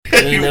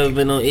ain't never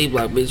been on E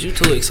Block, bitch. You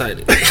too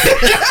excited.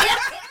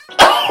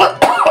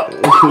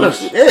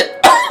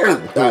 Shit.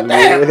 God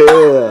damn.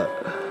 Yeah.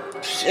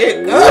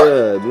 Shit, God.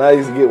 Yeah, now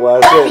you get why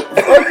I said.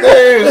 Fuck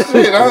that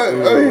shit.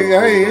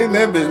 I ain't in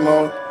that bitch,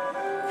 man.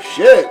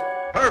 Shit.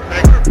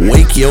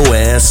 Wake your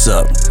ass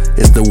up.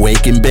 It's the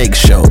Wake and Bake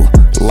Show,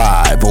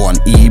 live on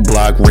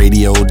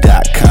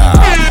eblockradio.com.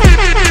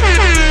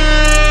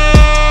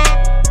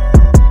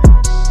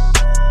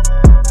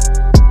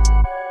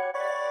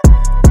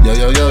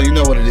 Yo, you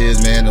know what it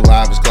is, man. The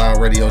livest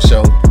cloud radio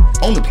show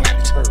on the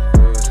planet.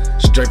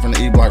 Straight from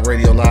the E-Block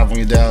Radio, live on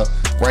your dial.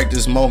 Right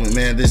this moment,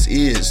 man, this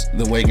is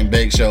the Wake and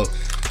Bake Show.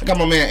 I got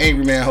my man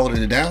Angry Man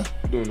holding it down.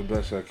 Doing the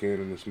best I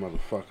can in this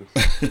motherfucker.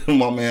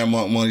 My man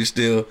Monk Money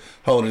still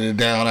holding it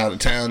down out of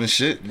town and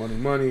shit.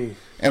 Money.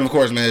 And of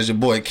course, man, it's your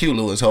boy Q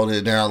Lewis holding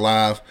it down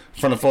live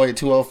from the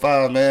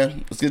 48205,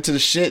 man. Let's get to the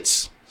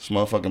shits. It's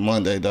motherfucking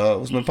Monday, dog.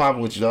 What's been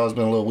popping with you, dog? It's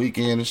been a little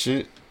weekend and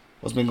shit.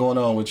 What's been going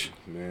on with you?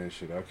 Man,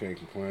 shit, I can't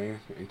complain.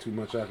 Ain't too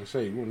much I can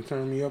say. You want to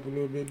turn me up a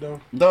little bit, though?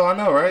 No, I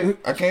know, right?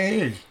 I can't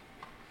hear you.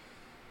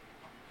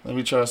 Let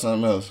me try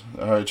something else.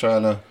 All right, try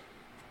now.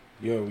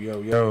 Yo.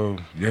 There you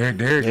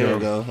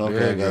go.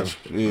 Okay, got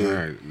you. Yeah. All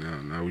right,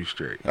 now we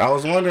straight. I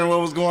was wondering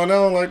what was going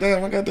on. Like,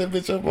 damn, I got that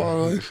bitch up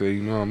all the way. So,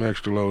 you know, I'm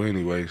extra low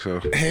anyway,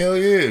 so. Hell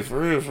yeah, for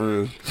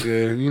real.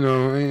 Yeah, you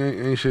know,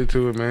 ain't shit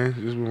to it, man.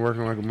 Just been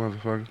working like a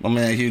motherfucker. My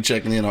man Hugh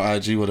checking in on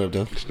IG. What up,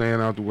 though? Staying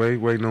out the way,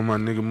 waiting on my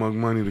nigga Mug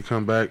Money to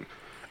come back.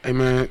 Hey,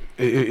 man,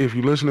 if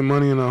you listen to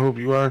Money, and I hope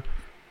you are,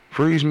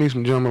 freeze me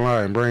some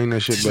jambalaya and bring that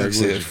shit back with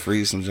you.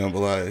 Freeze some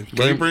jambalaya.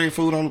 Can you bring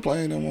food on the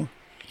plane no more?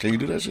 Can you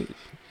do that shit?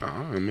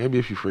 Maybe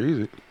if you freeze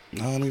it.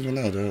 I don't even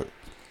know, dog.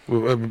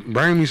 Well,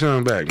 bring me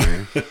something back,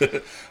 man.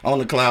 On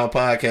the Cloud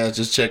Podcast,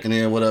 just checking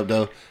in. What up,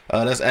 though?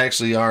 That's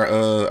actually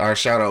our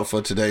shout out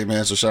for today,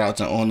 man. So shout out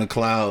to On the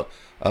Cloud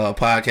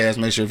Podcast.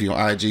 Make sure if you're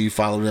on IG,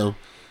 follow them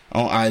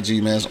on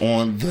IG, man. It's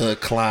On the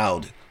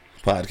Cloud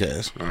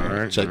Podcast. All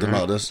right, check them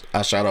out. That's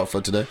our shout out for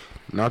today.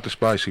 Not the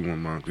spicy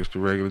one, Monk. Just the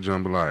regular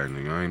jambalaya,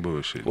 nigga. I ain't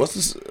bullshit. What's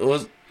this?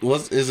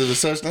 Is it a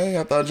such thing?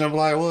 I thought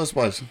jambalaya was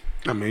spicy.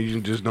 I mean, you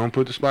just don't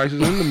put the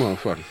spices in the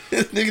motherfucker.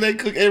 Nigga, they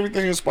cook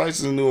everything in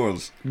spices in New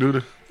Orleans. Do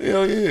they?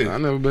 Hell yeah. I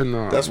never been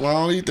there. That's why I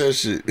don't eat that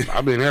shit.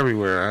 I've been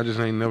everywhere. I just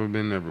ain't never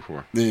been there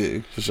before. Yeah,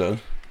 for sure.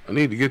 I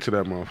need to get to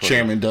that motherfucker.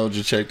 Chairman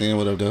Doja checked in.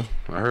 What up, though?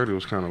 I heard it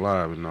was kind of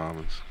live in New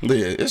Orleans.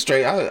 Yeah, it's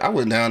straight. I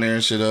went down there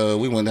and shit.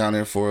 We went down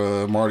there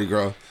for Mardi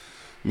Gras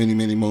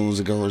many moons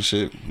ago and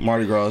shit.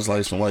 Mardi Gras is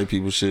like some white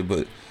people shit,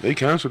 but they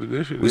canceled it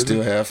this year. We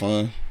still have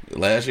fun.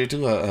 Last year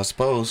too, I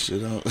suppose.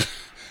 Shit,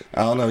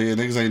 I don't know. Yeah,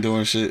 niggas ain't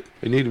doing shit.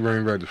 They need to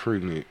bring back the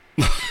Freaknik.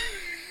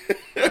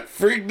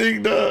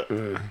 Freaknik, dog.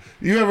 Yeah.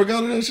 You ever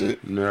go to that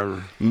shit?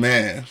 Never.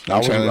 Man,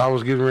 I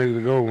was getting ready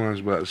to go once,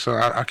 but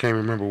I can't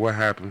remember what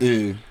happened.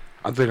 Yeah.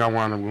 I think I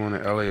wound up going to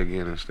LA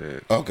again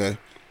instead. Okay.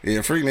 Yeah,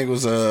 Freaknik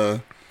was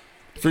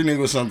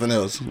something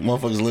else.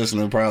 Motherfuckers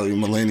listening probably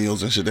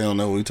millennials and shit. They don't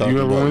know what we talking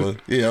about. Went?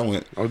 Yeah, I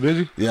went. Oh, did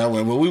you? Yeah, I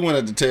went. But we went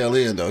at the tail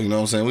end though. You know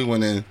what I'm saying? We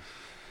went in.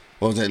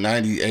 What was that?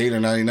 98 or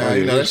 99? Oh,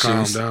 you know that shit.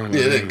 Calm down.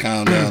 Yeah, that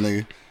calm down,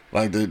 nigga.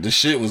 Like the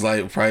shit was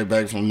like probably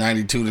back from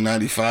 92 to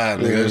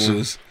 95. Nigga, that shit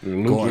was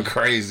going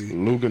crazy.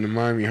 Luke and the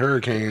Miami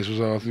Hurricanes was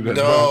all through that.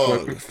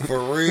 Dog, for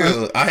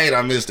real.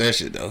 I missed that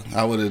shit though.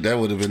 That would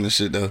have been the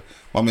shit though.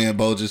 My man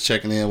Bo just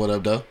checking in. What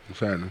up, though? What's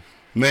happening?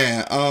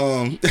 Man,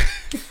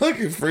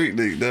 fucking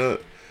Freaknik,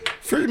 dog.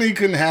 Freaknik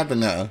couldn't happen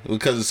now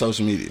because of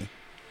social media.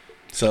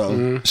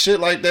 So shit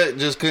like that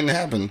just couldn't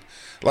happen.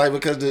 Like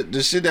because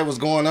the shit that was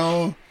going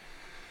on.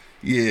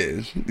 Yeah,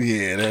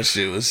 that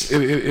shit was.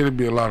 It'd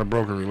be a lot of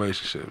broken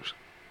relationships.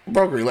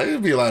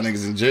 It'd be a lot of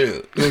niggas in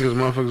jail. Niggas,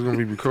 motherfuckers gonna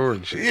be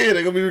recording shit. Yeah,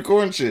 they gonna be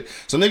recording shit.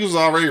 So niggas was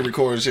already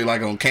recording shit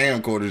like on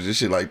camcorders and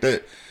shit like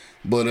that.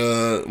 But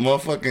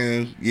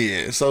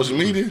motherfucking social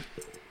media,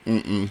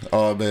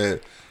 all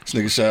bad. This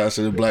nigga shout out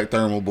to the Black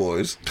Thermal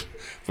Boys.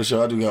 For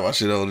sure, I do got my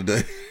shit on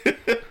today.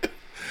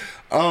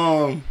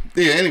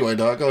 Yeah. Anyway,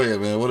 dog, go ahead,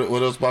 man.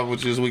 What else popped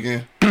with you this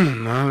weekend?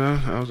 Nah,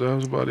 that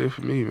was about it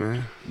for me,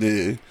 man.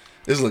 Yeah.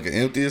 It's looking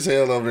empty as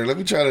hell over there. Let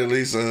me try to at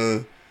least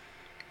I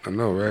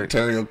know, right?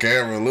 Turn your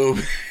camera a little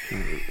bit.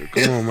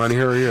 Come on, money,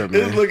 hurry up,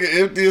 man. It's looking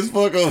empty as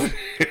fuck over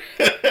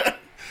there.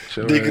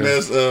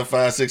 Deaconess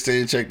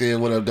 516 checked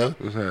in. What up, though?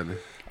 What's happening?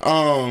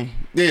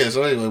 Yeah,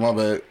 so anyway, my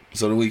bad.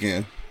 So the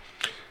weekend.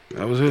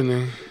 That was it,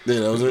 man. Yeah,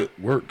 that was it.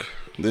 Work.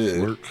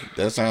 Yeah. Work.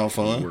 That sound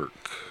fun. Work.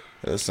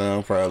 That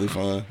sound probably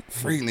fun.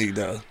 Freaknik,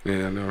 though.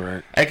 Yeah, I know,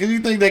 right? Hey, can you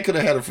think they could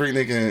have had a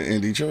Freaknik in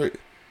Detroit?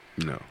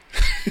 No.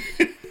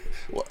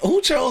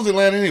 Who chose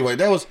Atlanta anyway?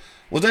 Was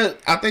that?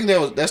 I think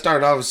that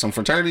started off with some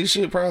fraternity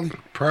shit, probably.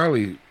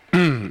 Probably.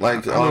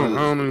 Like I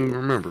don't even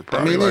remember.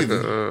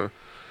 Probably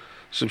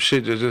some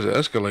shit that just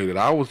escalated.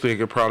 I would think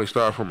it probably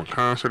started from a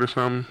concert or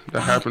something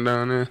that happened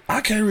down there.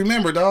 I can't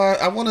remember, dog.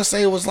 I want to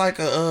say it was like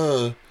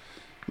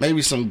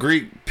maybe some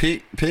Greek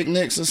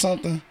picnics or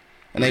something.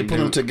 and they put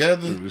them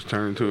together. It just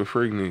turned into a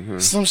Freaknik. Huh?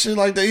 Some shit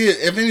like that. Yeah.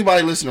 If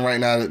anybody listening right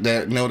now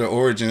that know the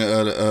origin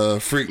of the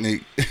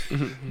Freaknik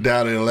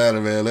down in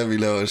Atlanta, man, let me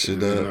know and shit.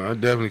 No, I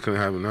definitely couldn't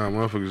happen now.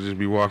 Motherfuckers just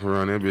be walking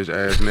around that bitch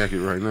ass naked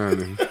right now.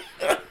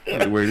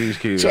 The way these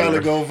kids trying are.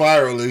 to go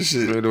viral and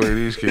shit. The way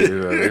these kids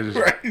are. They just,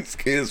 Right, these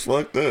kids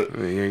fucked up.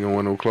 you ain't gonna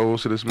want no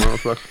clothes to this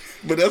motherfucker.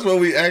 But that's what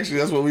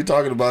we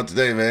talking about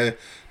today, man.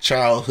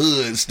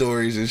 Childhood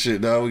stories and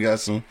shit, dog. We got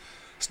some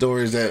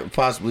stories that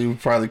possibly we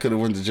probably could have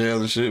went to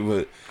jail and shit,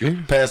 but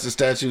past the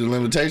statute of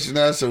limitations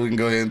now, so we can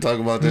go ahead and talk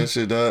about that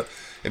shit, dog.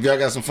 If y'all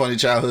got some funny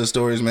childhood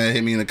stories, man,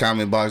 hit me in the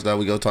comment box, dog.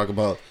 We go talk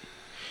about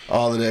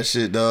all of that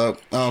shit, dog.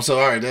 So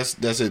all right, that's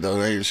it though.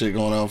 There ain't shit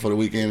going on for the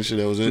weekend and shit.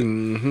 That was it.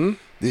 Mm-hmm.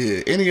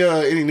 Yeah.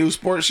 Any new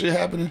sports shit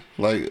happening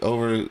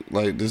over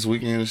this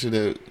weekend and shit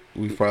that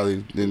we probably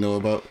didn't know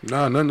about?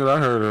 Nah, nothing that I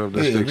heard of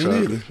that sticks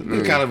out.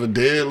 It's kind of a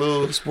dead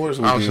little sports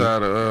weekend.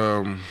 Outside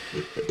of,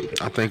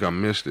 I think I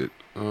missed it.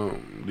 The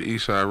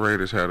Eastside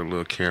Raiders had a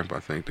little camp. I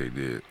think they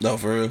did. No,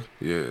 for real.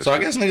 Yeah. So I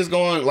guess niggas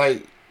going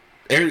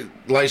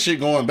shit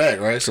going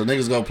back, right? So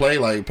niggas gonna play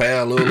like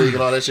PAL, Little League,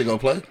 and all that shit gonna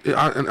play.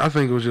 I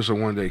think it was just a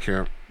 1 day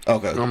camp.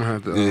 Okay. I'm gonna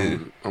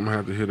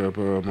have to hit up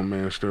my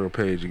man Sterl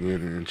Page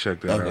again and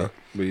check that out.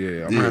 But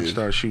yeah, I'm gonna have to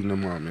start shooting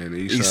them out, man.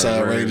 The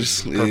Eastside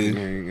Raiders, Purple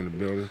Gang in the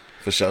building.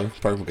 For sure,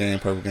 Purple Gang.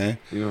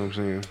 You know what I'm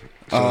saying?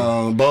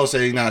 So, Bo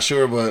said he's not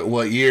sure, but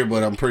what year?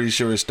 But I'm pretty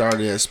sure it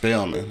started at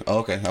Spelman.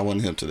 Okay, I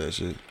wasn't hip to that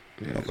shit.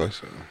 Yeah. Okay.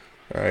 So.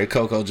 All right,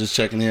 Coco just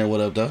checking in. What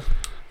up, though?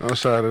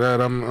 Outside of that,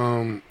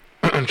 I'm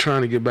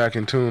trying to get back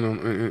in tune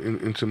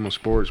into my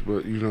sports,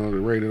 but the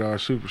rated R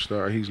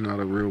superstar, he's not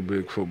a real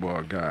big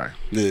football guy.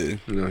 Yeah.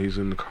 He's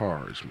in the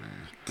cars, man.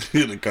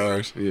 In the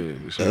cars. Yeah,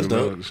 That's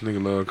dope. This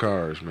nigga love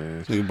cars,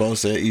 man. Nigga both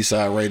said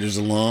Eastside Raiders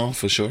along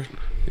for sure.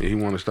 Yeah, he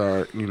want to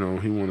start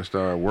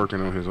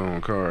working on his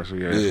own car, so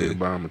he asked me to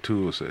buy him a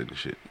tool set and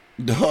shit.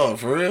 Dog,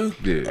 for real?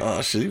 Yeah.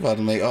 Oh shit, you about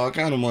to make all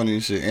kind of money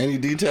and shit. And you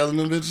detailing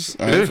them bitches?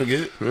 I ain't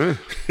forget. Yeah.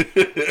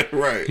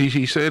 Right.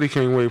 He said he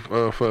can't wait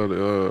for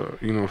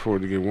it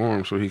to get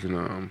warm so he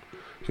can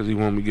because he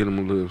want me to get him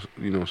a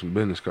little some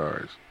business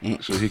cards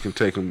so he can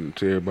take them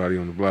to everybody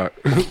on the block.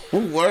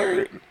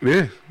 Word.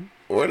 Yeah.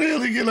 Where the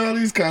hell he get all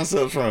these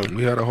concepts from?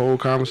 We had a whole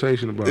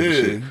conversation about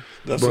this shit.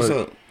 That's what's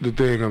up. The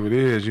thing of it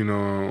is,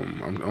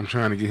 I'm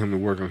trying to get him to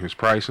work on his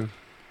pricing.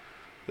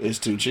 It's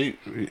too cheap.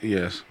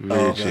 Yes,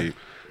 very cheap.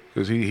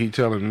 Because he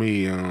telling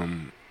me,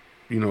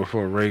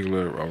 for a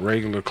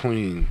regular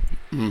clean,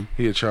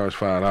 he'll charge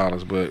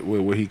 $5. But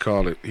what he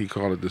call it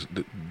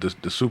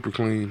the super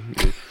clean.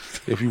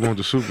 If you want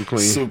the super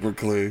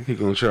clean, he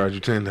gonna charge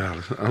you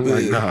 $10. I'm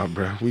like, nah,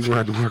 bro, we gonna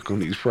have to work on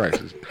these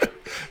prices.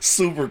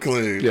 Super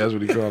clean. Yeah, that's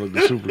what he call it,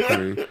 the super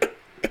clean.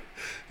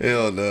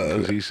 Hell no.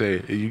 Because he say,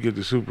 if you get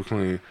the super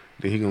clean,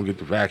 then he gonna get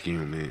the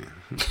vacuum in.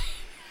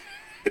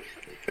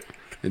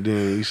 And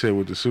then he said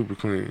with the super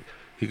clean,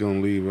 he gonna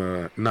leave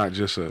not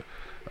just a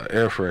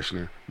air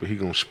freshener, but he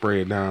gonna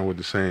spray it down with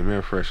the same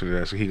air freshener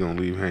that he gonna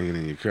leave hanging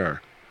in your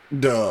car.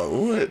 Dog,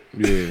 what?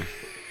 Yeah.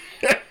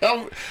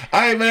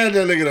 I ain't mad at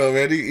that nigga though,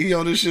 man. He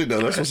on this shit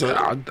though. That's what's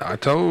up. I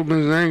told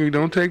Ms. Angry,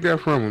 don't take that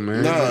from him,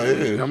 man. Nah,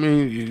 yeah. I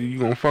mean, you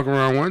gonna fuck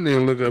around one day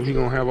and look up, he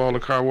gonna have all the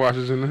car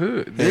washes in the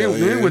hood.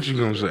 Then what you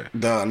gonna say?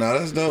 Nah,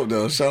 that's dope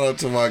though. Shout out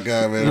to my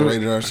guy, man. The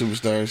Rated R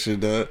superstar and shit,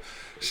 dog.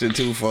 Shit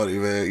too funny,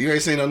 man. You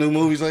ain't seen no new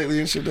movies lately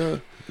and shit,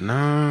 dog?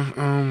 Nah,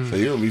 So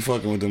you don't be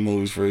fucking with the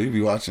movies for you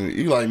be watching.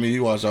 You like me,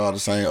 you watch all the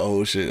same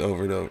old shit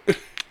over and over.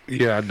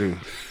 Yeah, I do.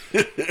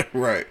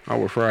 Right. I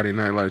would Friday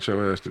Night Light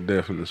your ass to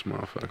death in this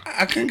motherfucker.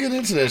 I couldn't get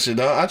into that shit,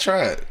 dog. I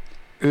tried.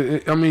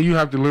 I mean, you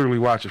have to literally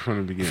watch it from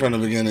the beginning. From the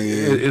beginning,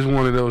 yeah. It's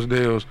one of those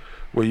deals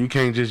where you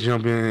can't just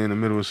jump in the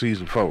middle of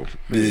season 4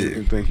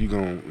 and think you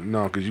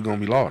because you're gonna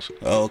be lost.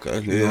 Oh, okay.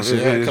 Yeah, cause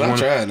I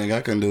tried, nigga.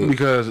 I couldn't do it.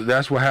 Because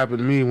that's what happened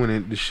to me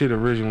when the shit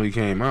originally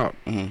came out.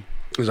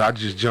 Because I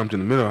just jumped in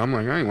the middle. I'm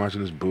like, I ain't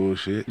watching this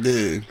bullshit.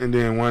 Yeah. And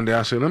then one day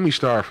I said, let me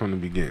start from the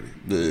beginning.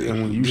 Yeah.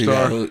 And when you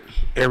start,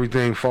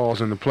 everything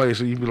falls into place.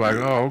 So you be like,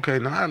 oh, okay,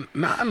 now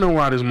I know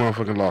why this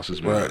motherfucker lost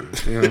his mind.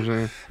 Right. You know what I'm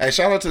saying? Hey,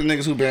 shout out to the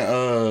niggas who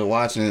been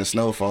watching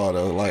Snowfall,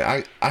 though.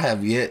 Like, I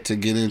have yet to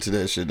get into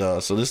that shit,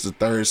 dog. So this is the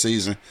 3rd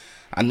season.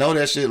 I know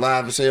that shit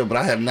live as hell, but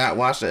I have not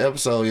watched the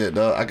episode yet,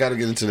 dog. I got to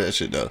get into that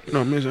shit, though.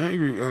 No, Ms.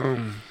 Angry,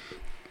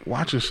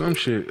 watching some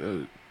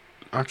shit...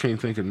 I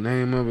can't think of the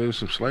name of it. It's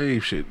some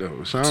slave shit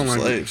though. It sounds like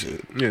slave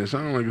shit. Yeah, it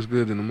sounds like it's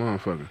good than the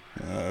motherfucker.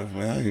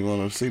 Man, I ain't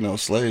want to see no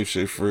slave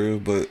shit for real,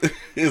 but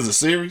it's a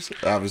series,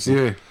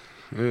 obviously.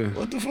 Yeah.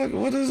 What the fuck?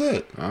 What is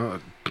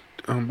that?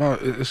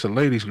 It's a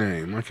lady's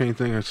name. I can't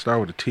think. It start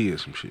with a T or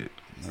some shit.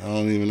 I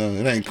don't even know.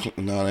 It ain't.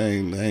 No, there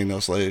ain't no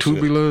slave shit.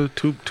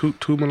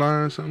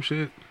 Tubular, some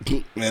shit.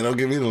 Man, don't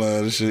give me the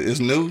line. This shit. It's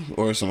new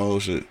or some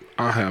old shit.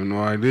 I have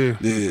no idea.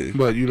 Yeah.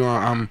 But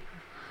I'm.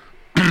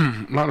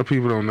 A lot of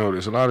people don't know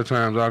this. A lot of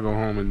times I go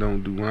home and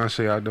don't do. When I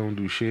say I don't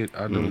do shit,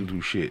 I don't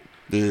do shit.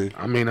 Yeah.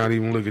 I may not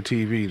even look at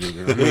TV,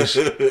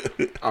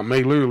 nigga. I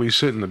may literally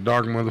sit in a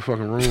dark motherfucking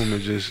room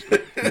and just.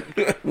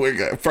 We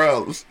got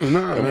problems.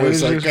 Nah, man,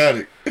 it's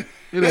psychotic.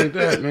 It ain't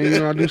that, man. You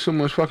know, I do so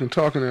much fucking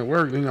talking at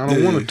work. I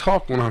don't want to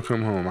talk when I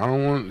come home. I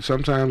don't want.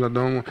 Sometimes I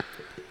don't want.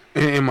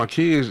 And my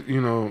kids, you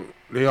know,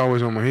 they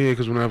always on my head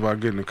because whenever I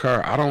get in the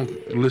car, I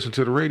don't listen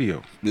to the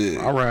radio.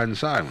 Yeah. I ride in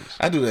silence.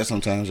 I do that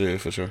sometimes, yeah,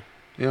 for sure.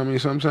 Yeah, I mean,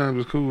 sometimes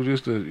it's cool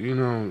just to, you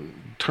know,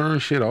 turn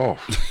shit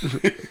off.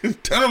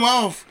 Turn them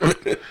off.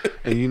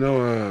 And you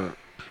know,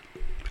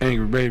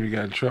 Angry Baby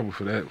got in trouble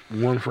for that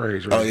one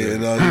phrase right there. Oh, yeah,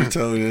 no, you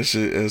told me that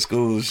shit at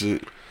school and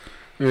shit.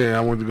 Yeah,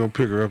 I went to go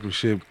pick her up and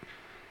shit.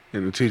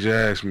 And the teacher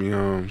asked me,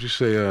 she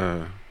say,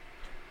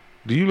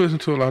 do you listen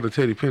to a lot of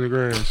Teddy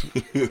Pendergrass?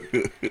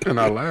 And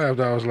I laughed.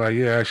 I was like,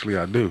 yeah, actually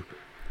I do.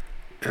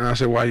 And I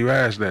said, why you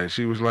ask that?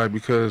 She was like,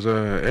 because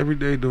every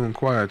day during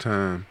quiet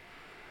time,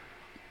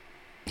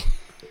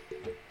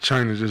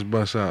 China just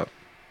busts out,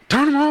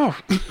 turn them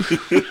off.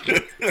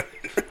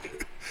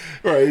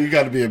 Right, you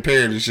got to be a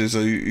parent and shit,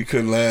 so you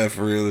couldn't laugh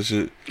for real and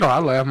shit. Oh, I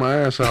laughed my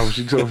ass off when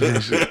she told me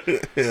that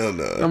shit. Hell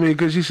no. I mean,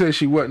 because she said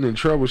she wasn't in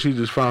trouble. She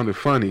just found it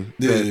funny.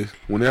 Yeah. That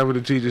whenever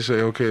the teacher say,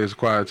 okay, it's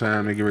quiet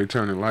time, they get ready to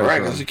turn the lights Right,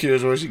 off. because she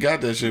curious where she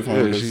got that shit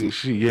from. Yeah,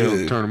 she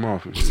yelled, turn them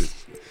off and shit.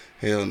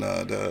 Hell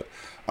no, dog.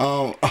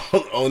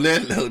 On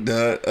that note,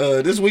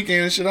 dog, this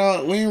weekend and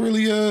shit, we ain't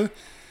really,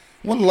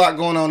 wasn't a lot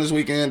going on this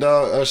weekend,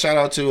 dog. Shout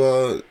out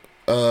to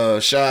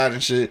Shad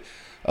and shit.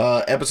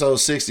 Episode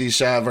 60,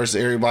 Shad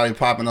versus Everybody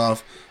popping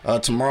off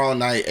tomorrow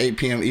night, 8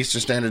 p.m.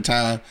 Eastern Standard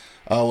Time,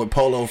 with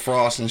Polo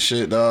Frost and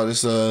shit, dog.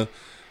 It's a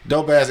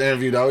dope ass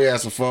interview, dog. We had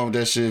some fun with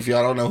that shit. If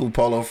y'all don't know who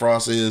Polo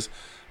Frost is,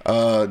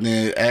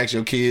 then ask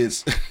your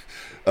kids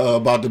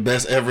about the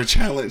best ever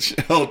challenge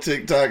on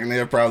TikTok, and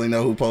they'll probably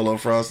know who Polo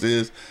Frost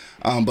is.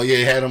 But yeah,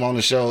 had him on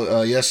the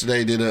show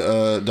yesterday. Did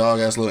a dog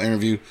ass little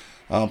interview.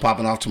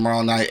 Popping off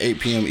tomorrow night, 8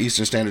 p.m.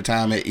 Eastern Standard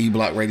Time at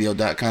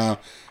eblockradio.com.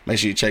 Make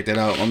sure you check that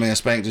out. My man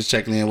Spank just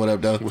checking in. What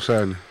up, though? What's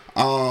happening?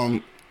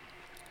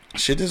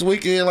 Shit, this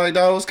weekend, like,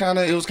 dog,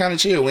 it was kind of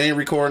chill. We ain't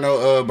recording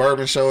no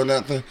bourbon show or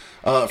nothing.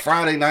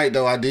 Friday night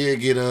though, I did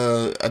get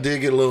a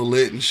little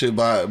lit and shit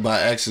by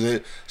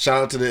accident.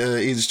 Shout out to the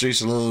Easy Street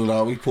Saloon,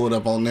 dog. We pulled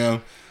up on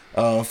them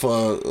for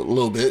a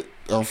little bit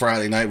on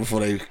Friday night before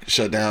they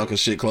shut down because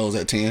shit closed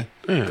at 10.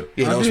 Yeah,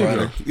 that was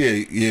Friday. Yeah,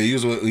 you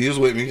was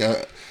with me.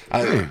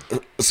 I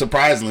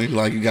surprisingly,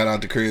 like, you got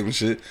out the crib and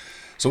shit.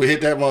 So we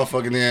hit that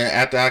motherfucker. Then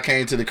after I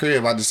came to the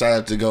crib, I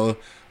decided to go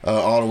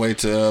all the way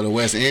to the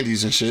West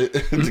Indies and shit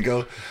to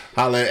go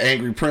holler at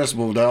Angry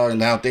Principal, dog.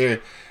 And out there,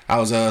 I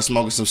was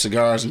smoking some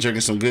cigars and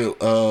drinking some good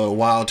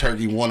Wild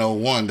Turkey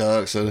 101,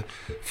 dog. So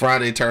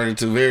Friday turned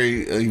into a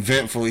very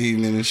eventful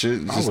evening and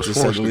shit. I was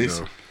forced to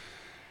go.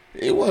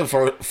 It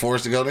wasn't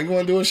forced to go. They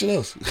wasn't doing shit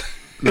else.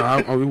 No,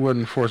 it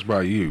wasn't forced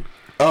by you.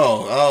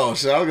 Oh,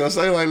 shit. I was gonna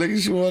say, like, nigga,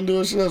 she wasn't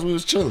doing shit else. We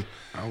was chilling.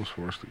 I was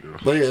forced to go.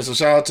 But yeah, so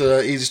shout out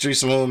to Easy Street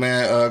Saloon,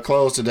 man.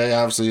 Closed today,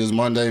 obviously, is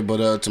Monday,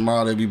 but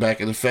tomorrow they'll be back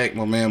in effect.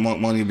 My man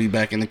Monk Money will be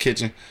back in the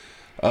kitchen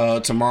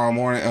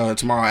tomorrow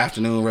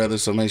afternoon, rather.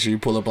 So make sure you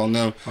pull up on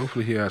them.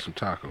 Hopefully he has some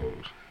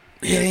tacos.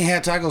 Yeah, they ain't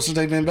had tacos since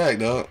they been back,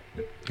 dog.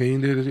 He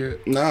ain't did it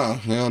yet? No,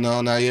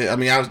 not yet. I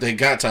mean, they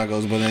got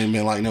tacos, but they ain't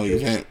been like no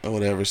event or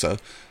whatever. So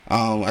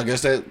I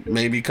guess that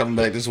may be coming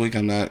back this week.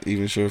 I'm not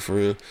even sure for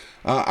real.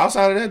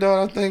 Outside of that,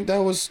 dog, I think that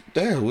was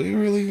there. We didn't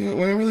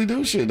really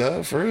do shit,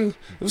 dog. For real,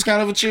 it was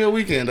kind of a chill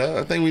weekend, dog.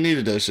 I think we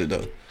needed that shit,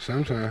 though.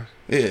 Sometimes.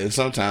 Yeah,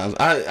 sometimes.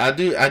 I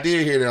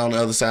did hear that on the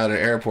other side of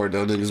the airport,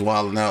 though. Niggas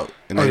wilding out.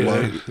 And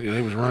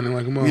they was running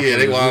like a motherfucker. Yeah,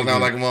 they wilding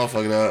out like a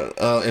motherfucker,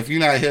 dog. If you're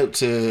not hip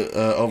to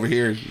over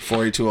here,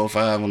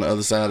 48205 on the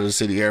other side of the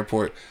city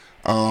airport,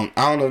 I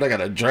don't know if they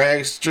got a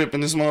drag strip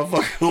in this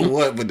motherfucker or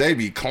what, but they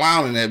be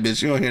clowning that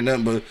bitch. You don't hear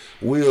nothing but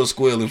wheels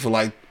squealing for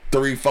like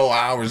 3-4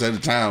 hours at a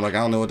time. Like, I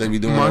don't know what they be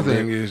doing. My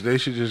thing is, they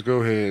should just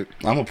go ahead.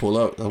 I'm gonna pull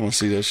up. I want to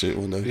see that shit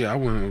one day. Yeah, I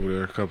went over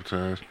there a couple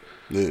times.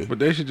 Yeah. But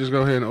they should just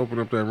go ahead and open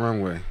up that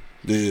runway.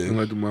 Yeah. And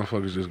let the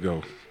motherfuckers just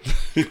go.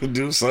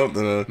 Do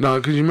something. No,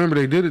 because you remember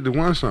they did it the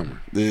one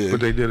summer. Yeah. But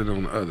they did it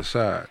on the other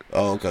side.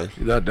 Oh, okay.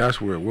 That's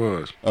where it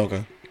was.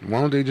 Okay.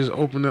 Why don't they just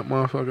open that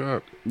motherfucker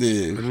up?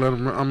 Yeah. And let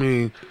them, I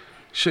mean,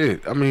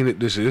 shit. I mean,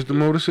 this is the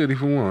Motor City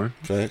for one.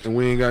 Fact. And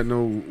we ain't got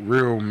no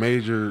real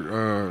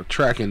major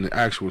track in the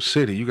actual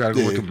city. You got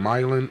to go into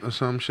Milan or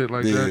some shit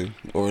like that.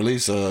 Or at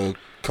least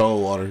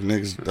Coldwater.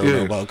 Niggas don't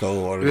know about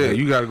Coldwater. Yeah,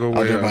 you got to go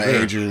way out by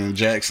there. Adrian and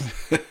Jackson.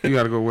 You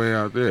got to go way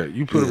out there.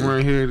 You put them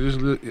right here.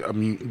 I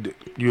mean,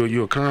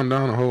 you'll calm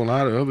down a whole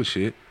lot of other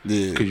shit.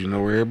 Yeah. Because you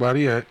know where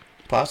everybody at.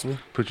 Possibly.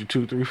 Put your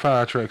 2, 3,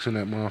 5 tracks in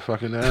that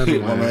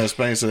motherfucking My man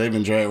Spain said they've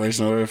been drag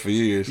racing over there for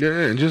years. Yeah,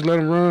 and just let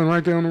them run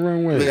right there on the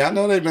runway. Yeah, I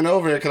know they've been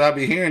over there because I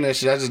be hearing that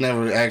shit. I just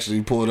never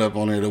actually pulled up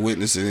on there to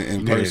witness it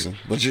in person.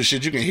 But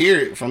you can hear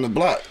it from the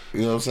block.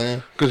 You know what I'm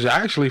saying? Because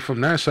actually from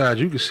that side,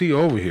 you can see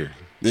over here.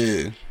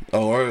 Yeah.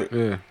 Oh, all right.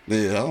 Yeah.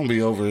 Yeah, I don't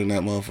be over in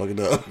that motherfucker,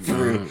 though. For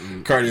real.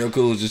 Cardio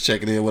Cool just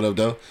checking in. What up,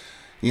 though?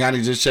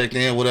 Yanni just checked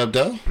in. What up,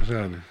 though? What's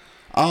happening?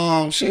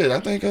 Shit,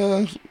 I think,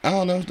 I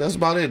don't know. That's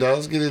about it, dog.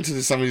 Let's get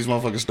into some of these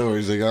motherfucking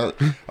stories,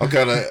 nigga. I'm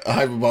kind of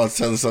hype about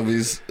telling some of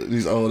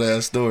these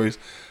old-ass stories.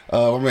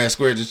 My man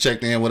Square just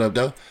checked in. What up,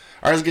 though? All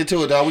right, let's get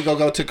to it, dog. We gonna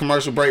go to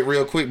commercial break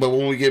real quick, but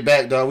when we get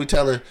back, dog, we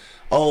telling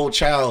old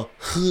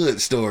childhood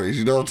stories.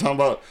 You know what I'm talking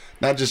about?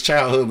 Not just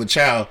childhood, but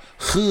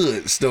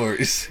childhood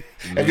stories.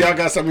 If y'all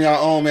got some of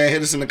y'all own, man,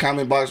 hit us in the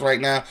comment box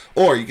right now.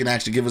 Or you can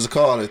actually give us a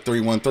call at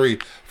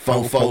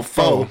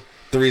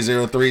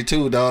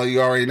 313-444-3032, dog.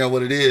 You already know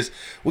what it is.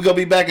 We're going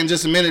to be back in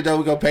just a minute, though.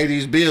 We're going to pay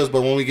these bills.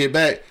 But when we get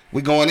back,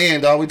 we going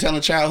in, dog. We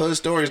telling childhood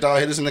stories, dog.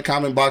 Hit us in the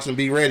comment box and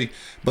be ready.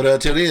 But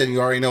until then,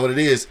 you already know what it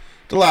is.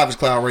 The Live is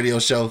Cloud radio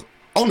show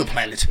on the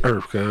planet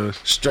Earth, cuz.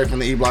 Straight from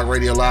the E-Block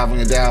Radio Live on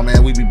your dial,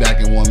 man. We be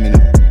back in 1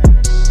 minute.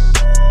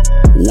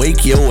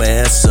 Wake your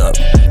ass up.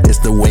 It's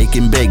the Wake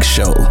and Bake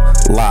Show,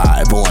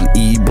 live on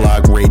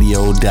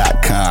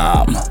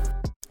eblockradio.com.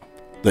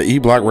 The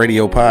E-Block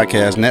Radio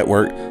Podcast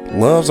Network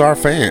loves our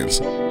fans,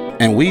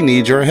 and we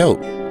need your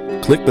help.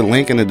 Click the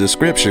link in the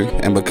description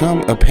and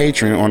become a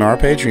patron on our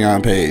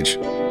Patreon page.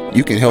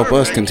 You can help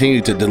us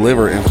continue to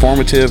deliver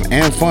informative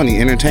and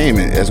funny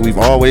entertainment as we've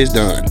always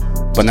done.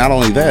 But not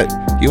only that,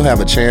 you'll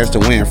have a chance to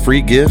win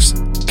free gifts,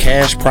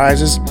 cash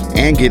prizes,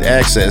 and get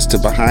access to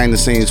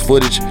behind-the-scenes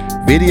footage,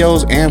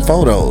 videos, and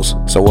photos.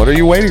 So what are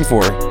you waiting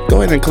for?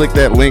 Go ahead and click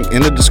that link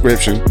in the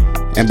description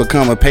and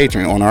become a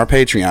patron on our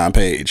Patreon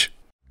page.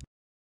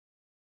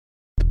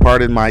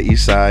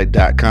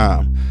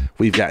 PardonMyEastside.com.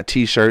 We've got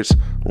t-shirts,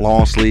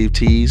 long sleeve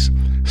tees,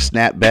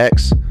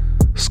 snapbacks,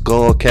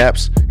 skull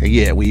caps, and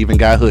yeah, we even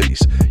got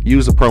hoodies.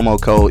 Use the promo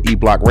code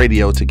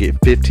eBlockRadio to get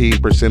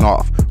 15%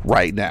 off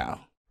right now.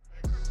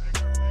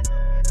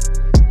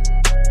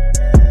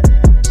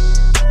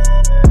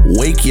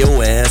 Wake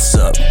your ass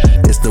up.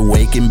 It's the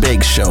Wake and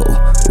Bake Show,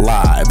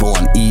 live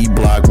on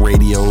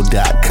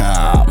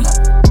eblockradio.com.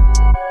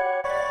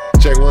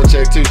 Check 1,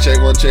 check 2,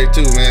 check 1, check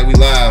 2, man. We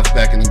live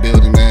back in the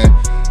building, man.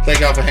 Thank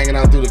y'all for hanging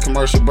out through the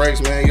commercial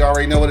breaks, man. You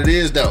already know what it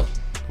is, though.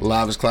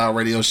 Live is Cloud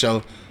radio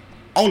show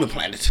on the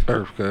planet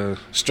Earth, cuz.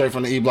 Straight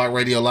from the E-Block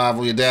Radio Live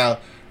on your dial.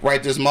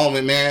 Right this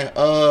moment, man.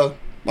 My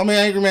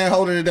man Angry Man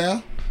holding it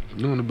down.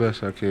 Doing the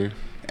best I can.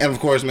 And of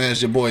course, man,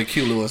 it's your boy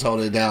Q Lewis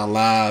holding it down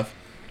live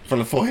from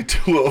the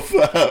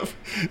 48205.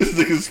 This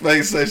nigga's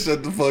face say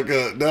shut the fuck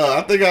up. No,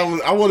 I think I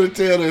want to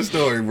tell that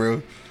story,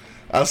 bro.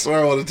 I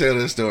swear I want to tell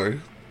that story.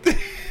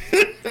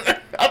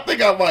 I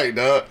think I might,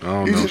 dog.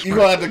 You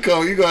gonna have to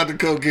come. You gonna have to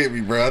come get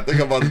me, bro. I think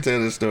I'm about to tell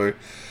this story.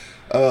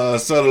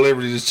 Son of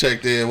Liberty just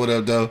checked in. What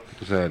up, though?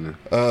 What's happening?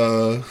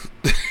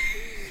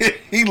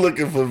 He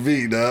looking for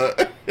me,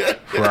 dog.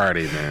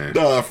 Friday, man.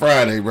 No,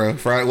 Friday, bro.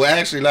 Friday. Well,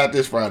 actually, not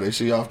this Friday.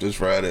 She off this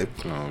Friday.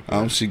 Oh,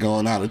 okay. She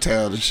going out of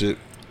town and shit.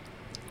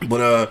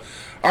 But all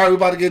right, we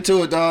about to get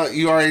to it, dog.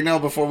 You already know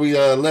before we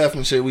left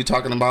and shit, we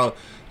talking about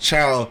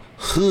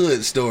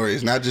childhood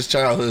stories, not just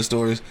childhood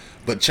stories,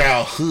 but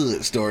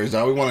childhood stories,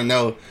 dog. We want to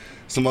know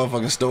some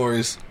motherfucking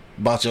stories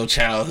about your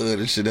childhood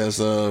and shit that's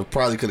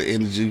probably could have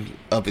ended you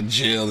up in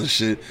jail and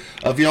shit.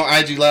 If you're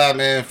on IG Live,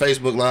 man,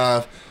 Facebook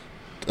Live,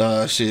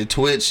 shit,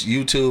 Twitch,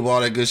 YouTube,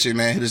 all that good shit,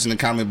 man, hit us in the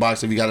comment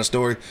box if you got a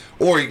story,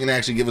 or you can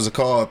actually give us a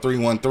call at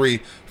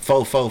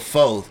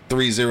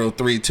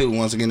 313-444-3032.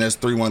 Once again, that's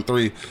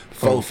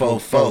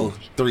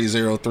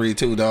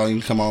 313-444-3032, dog. You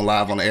can come on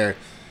live on the air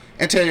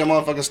and tell your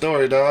motherfucking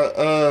story,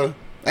 dog.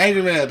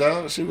 Angry Man,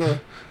 dog, she gonna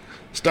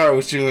start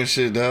with you and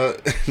shit, dog.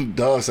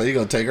 Dog say you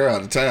gonna take her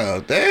out of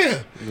town.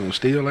 Damn. You gonna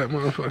steal that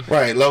motherfucker?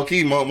 Right, low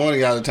key,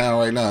 Money out of town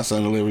right now,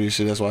 Son of Liberty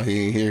shit. That's why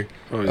he ain't here.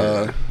 Oh,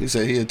 yeah. He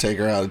said he'll take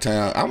her out of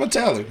town. I'm gonna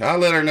tell her. I'll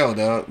let her know,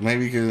 dog.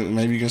 Maybe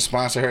you can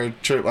sponsor her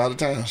trip out of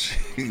town.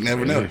 You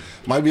never know.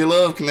 Might be a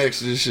love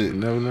connection and shit. You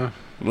never know.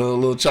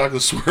 Little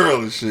chocolate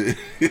swirl and shit.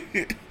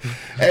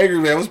 Angry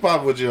Man, what's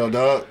poppin' with you,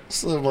 dog?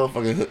 Some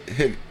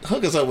motherfucker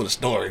hook us up with a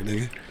story,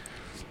 nigga.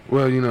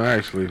 Well,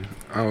 actually,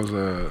 I was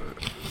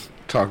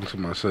talking to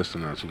my sister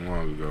not too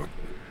long ago.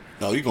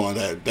 Oh, you going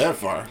that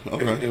far?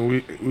 Okay. And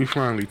we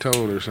finally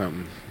told her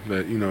something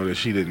that that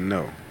she didn't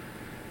know.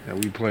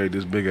 And we played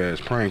this big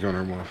ass prank on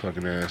her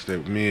motherfucking ass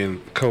that me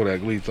and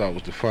Kodak Lee thought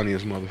was the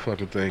funniest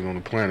motherfucking thing on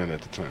the planet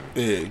at the time.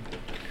 Yeah.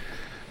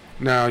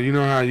 Now, you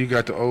know how you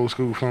got the old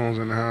school phones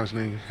in the house,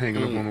 nigga,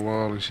 hanging up on the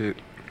wall and shit?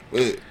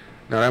 Yeah.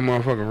 Now, that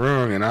motherfucker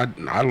rung, and I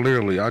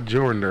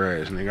Jordaned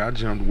her ass, nigga. I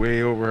jumped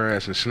way over her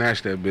ass and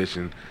snatched that bitch,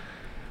 and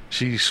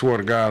she swore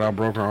to God I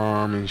broke her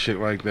arm and shit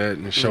like that,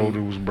 and the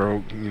shoulder was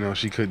broke.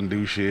 She couldn't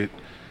do shit.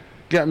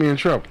 Got me in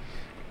trouble.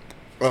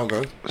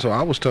 Okay. So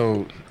I was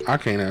told I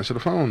can't answer the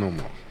phone no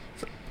more.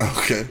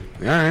 Okay.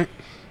 All right.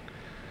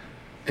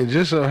 It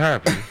just so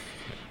happened,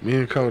 me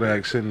and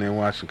Kodak sitting there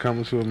watching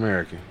Coming to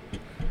America.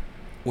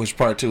 Which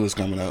part 2 is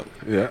coming out.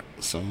 Yeah.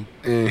 So.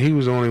 And he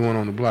was the only one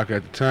on the block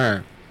at the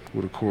time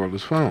with a cordless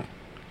phone.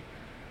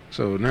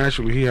 So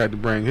naturally he had to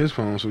bring his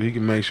phone so he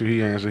could make sure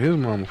he answered his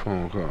mama's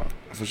phone call.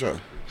 For sure.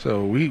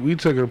 So we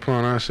took it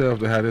upon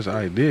ourselves to have this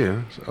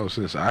idea. So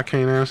since I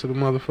can't answer the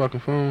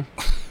motherfucking phone,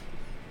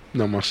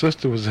 no, my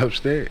sister was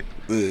upstairs.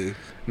 Yeah.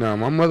 Now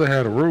my mother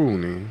had a rule,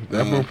 nigga.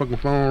 That motherfucking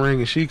phone ring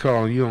and she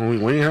calling,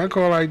 we ain't had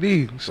call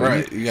ID. So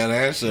right, you gotta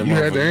answer. You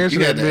had to answer.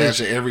 You had to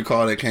answer every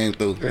call that came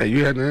through. Yeah,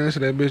 you had to answer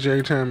that bitch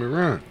every time it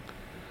run.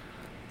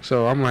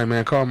 So I'm like,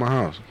 man, call my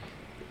house.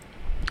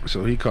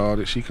 So he called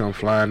it. She come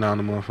flying down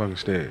the motherfucking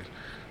stairs.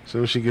 As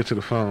soon as she get to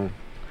the phone,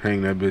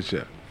 hang that bitch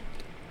up.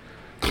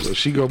 So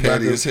she go back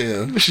Petty as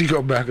hell. She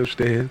go back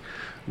upstairs.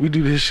 We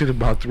do this shit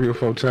about 3 or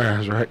 4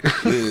 times, right?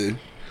 Yeah.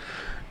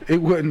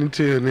 It wasn't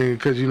until, nigga,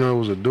 because, you know, it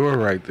was a door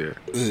right there.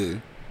 Yeah.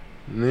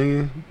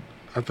 Nigga,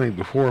 I think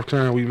the 4th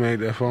time we made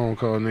that phone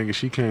call, nigga,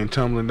 she came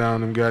tumbling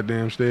down them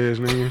goddamn stairs,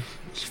 nigga.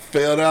 She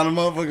fell down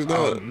the motherfucker's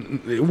door.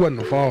 It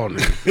wasn't a fall,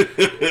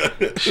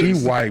 nigga. She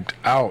wiped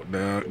out,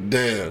 dog.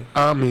 Damn.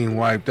 I mean,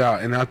 wiped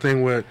out. And I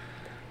think what...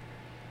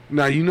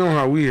 Now, you know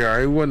how we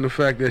are. It wasn't the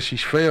fact that she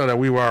fell that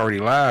we were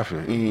already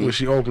laughing. When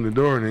she opened the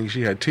door, nigga,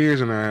 she had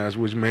tears in her eyes,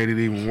 which made it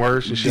even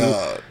worse. And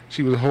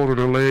she was holding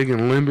her leg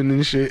and limping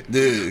and shit.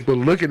 Dude. But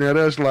looking at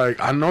us like,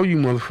 I know you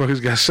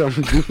motherfuckers got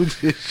something to do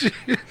with this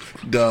shit.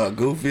 Dog,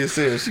 goofy as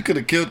hell. She could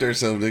have killed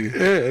herself, nigga.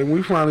 Yeah, and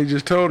we finally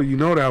just told her, you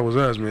know that was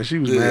us, man. She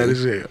was mad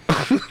as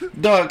hell.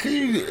 Dog, can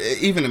you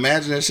even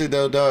imagine that shit,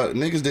 though, dog?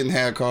 Niggas didn't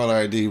have caller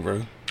ID,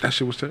 bro. That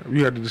shit was terrible.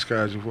 You had to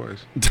disguise your voice.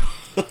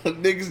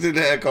 Niggas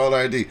didn't have caller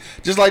ID.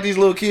 Just like these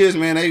little kids,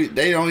 man,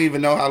 they don't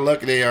even know how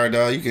lucky they are,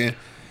 dog.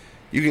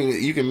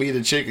 You can meet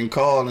a chick and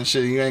call and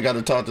shit. You ain't got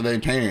to talk to their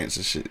parents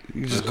and shit.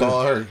 You just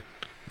call her.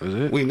 That's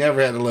it. We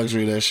never had the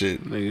luxury of that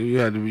shit.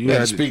 Nigga, you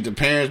had to speak to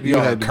parents, be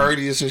all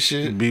courteous and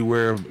shit.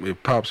 Beware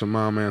if pops and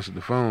mom answered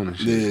the phone and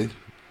shit. Yeah.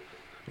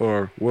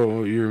 Or,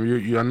 well,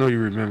 you I know you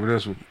remember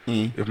this one.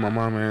 If my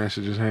mama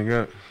answered, just hang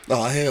up.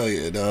 Oh, hell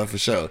yeah, dog, for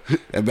sure.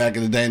 And back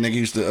in the day, nigga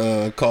used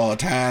to call the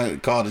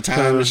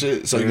time and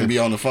shit, so you can be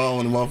on the phone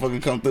when the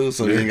motherfucker come through,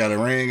 so you ain't got to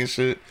ring and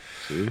shit.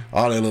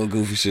 All that little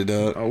goofy shit,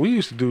 dog. Oh, we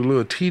used to do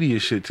little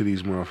tedious shit to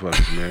these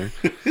motherfuckers, man.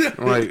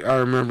 Like, I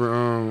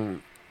remember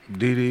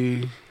Dee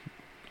Dee,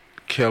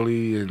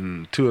 Kelly,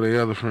 and 2 of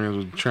their other friends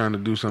was trying to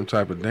do some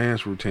type of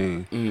dance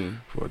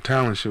routine for a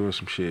talent show or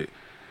some shit.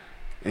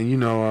 And you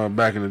know,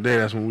 back in the day,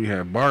 that's when we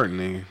had Barton,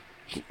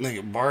 nigga.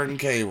 Nigga, Barton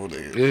Cable,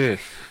 nigga. Yeah.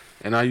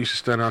 And I used to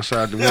stand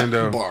outside the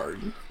window.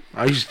 Barton.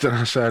 I used to stand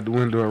outside the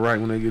window, and right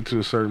when they get to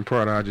a certain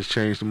part, I just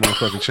change the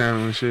motherfucking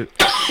channel and shit.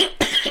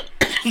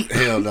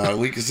 Hell no,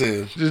 we can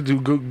see. Just do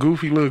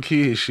goofy little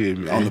kid shit,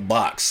 man. On the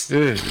box.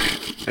 Yeah.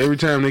 Every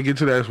time they get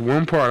to that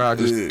one part, I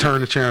just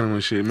turn the channel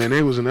and shit. Man,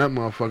 they was in that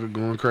motherfucker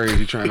going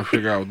crazy trying to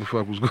figure out what the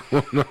fuck was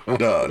going on.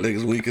 Dog,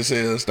 niggas weak as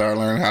hell start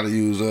learning how to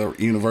use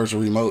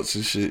universal remotes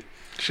and shit.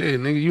 Shit,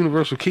 nigga,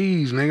 universal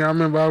keys, nigga. I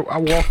remember I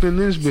walked in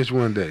this bitch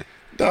one day.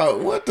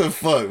 Dog, what the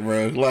fuck,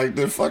 bro? Like,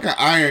 the fucking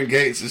iron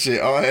gates and shit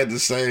all had the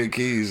same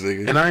keys,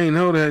 nigga. And I ain't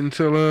know that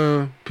until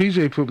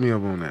PJ put me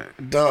up on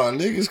that. Dog,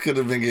 niggas could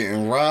have been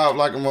getting robbed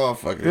like a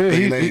motherfucker. Yeah,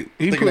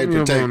 he put me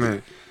up on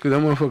that. Because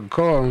that motherfucker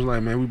called and was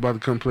like, man, we about to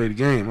come play the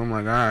game. I'm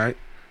like, all right.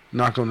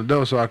 Knocked on the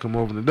door so I come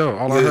open the door.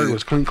 All I heard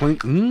was clink,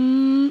 clink.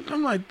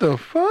 I'm like, the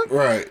fuck?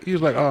 Right. He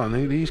was like, oh,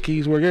 nigga, these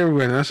keys work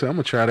everywhere. And I said, I'm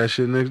going to try that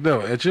shit next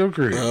door at your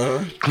crib.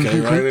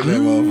 Came right in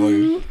that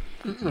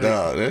motherfucker.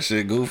 Dog, that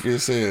shit goofy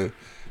as hell.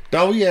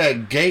 Dog, we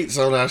had gates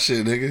on our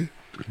shit, nigga.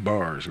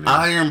 Bars, nigga.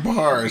 Iron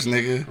bars,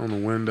 nigga. On the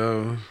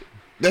windows.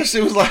 That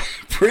shit was like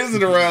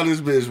prison around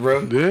this bitch,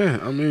 bro. Yeah,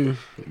 I mean.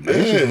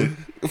 Yeah.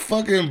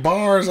 Fucking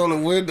bars on the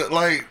window.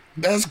 Like,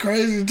 that's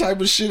crazy the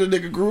type of shit a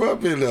nigga grew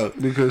up in, though.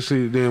 Because,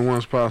 see, then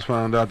once Pops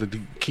found out that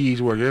the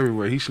keys work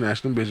everywhere, he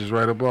snatched them bitches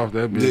right up off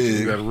that bitch. Yeah.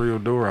 He got a real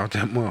door out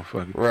that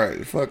motherfucker.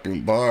 Right.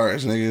 Fucking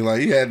bars, nigga.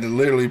 Like, he had to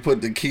literally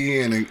put the key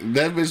in, and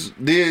that bitch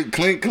did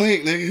clink,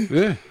 clink, nigga.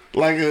 Yeah.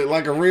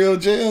 Like a real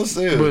jail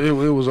cell. But it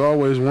was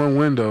always one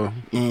window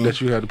that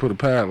you had to put a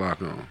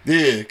padlock on.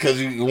 Yeah,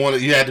 because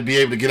you had to be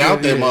able to get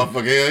out that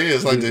motherfucker. Hell yeah,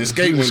 it's like the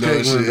escape window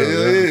and shit.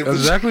 Hell yeah. That's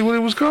exactly what it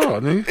was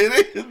called, nigga.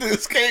 It is the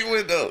escape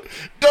window.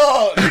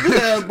 Dog, niggas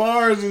had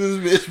bars in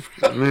this bitch,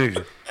 bro.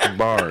 Nigga,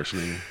 bars,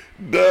 nigga.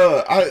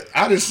 Dog,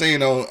 I just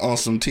seen on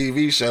some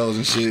TV shows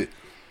and shit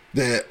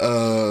that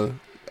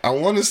I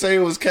want to say it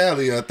was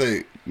Cali, I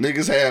think.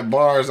 Niggas had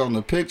bars on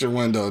the picture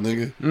window,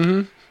 nigga.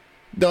 Mm-hmm.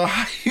 Dog,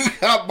 how you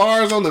got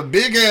bars on the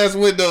big ass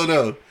window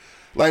though?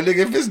 Like, nigga,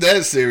 if it's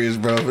that serious,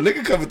 bro, if a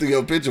nigga coming through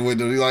your picture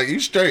window, like, you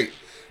straight.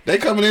 They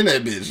coming in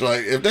that bitch.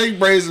 Like, if they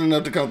brazen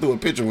enough to come through a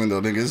picture window,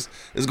 nigga,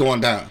 it's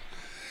going down.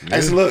 Yeah.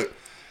 Hey, so look,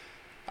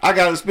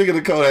 speaking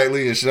of Kodak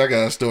Lee and shit, I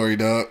got a story,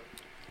 dog.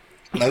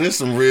 Now, this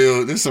some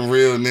real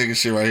nigga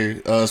shit right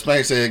here.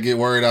 Spank said, get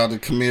word out to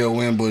Camille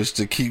Winbush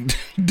to keep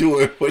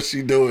doing what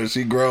she doing.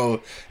 She grow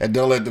and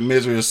don't let the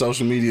misery of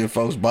social media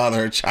folks bother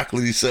her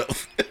chocolatey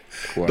self.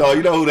 Wow. Dog,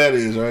 you know who that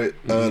is, right?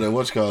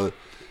 The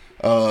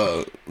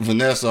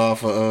Vanessa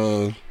off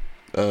of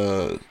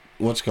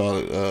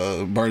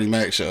Bernie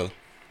Mac show.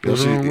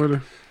 What's wrong with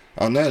her?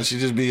 Oh, nothing. She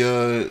just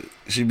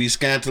be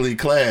scantily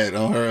clad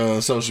on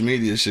her social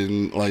media shit,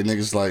 and like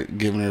niggas like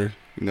giving her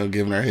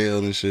hell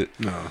and shit.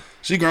 No,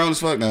 she grown as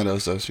fuck now though,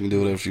 so she can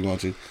do whatever she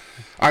wants to.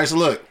 All right, so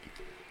look,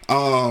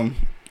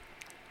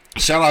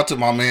 shout out to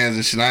my mans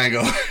and shit. I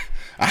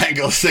ain't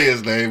gonna say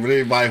his name, but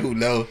anybody who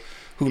know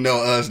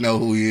us know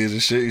who he is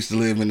and shit. He used to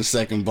live in the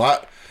second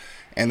block,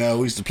 and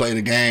we used to play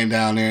the game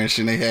down there and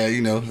shit. And they had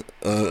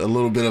a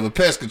little bit of a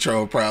pest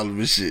control problem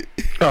and shit.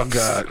 Oh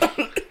God.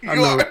 You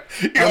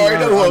already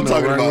know who I'm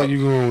talking about. Where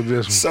you going with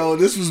this one? So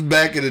this was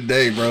back in the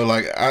day, bro.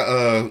 Like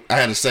I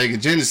had a Sega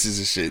Genesis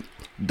and shit.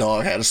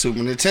 Dog had a Super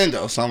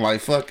Nintendo, so I'm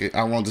like, fuck it,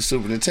 I want the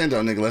Super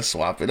Nintendo, nigga. Let's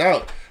swap it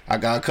out. I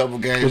got a couple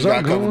games.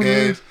 Got a couple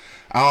games.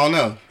 I don't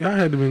know. I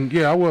had to been.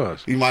 Yeah, I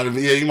was. You might have.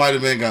 Yeah, you might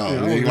have been gone.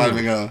 Yeah, you might have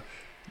been gone.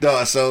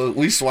 Dog. So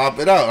we swap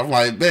it out. I'm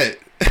like, bet.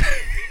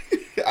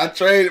 I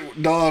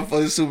traded dog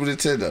for the Super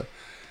Nintendo.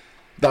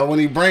 Dog, when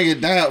he bring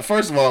it down,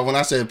 first of all, when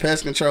I said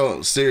pest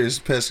control, serious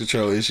pest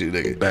control issue,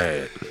 nigga.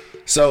 Bad.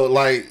 So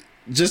like,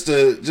 just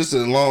a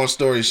long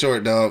story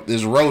short, dog.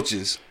 There's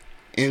roaches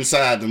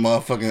inside the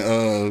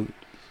motherfucking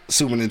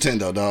Super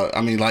Nintendo, dog.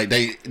 I mean, like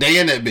they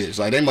in that bitch.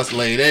 Like they must have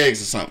laid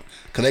eggs or something,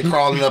 cause they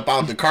crawling up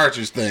out the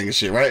cartridge thing and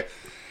shit, right?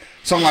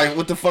 So I'm like,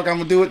 what the fuck I'm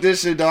gonna do with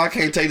this shit, dog? I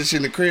can't take this shit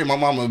in the crib. My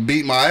mama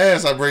beat my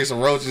ass. I bring some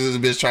roaches. This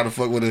bitch trying to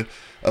fuck with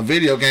a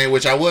video game,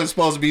 which I wasn't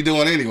supposed to be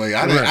doing anyway.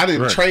 I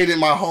didn't trade in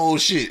my whole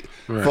shit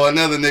for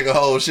another nigga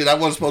whole shit. I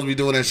wasn't supposed to be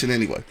doing that shit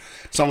anyway.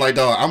 So I'm like,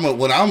 dog,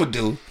 what I'm gonna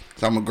do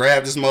is I'm gonna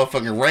grab this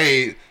motherfucking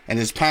Raid and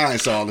this Pine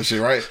Saw and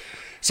shit, right?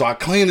 So I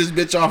clean this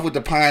bitch off with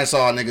the Pine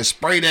Saw, nigga.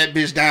 Spray that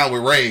bitch down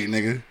with Raid,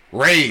 nigga.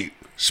 Raid.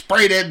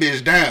 Spray that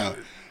bitch down.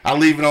 I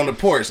leave it on the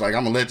porch. Like,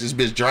 I'm gonna let this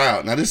bitch dry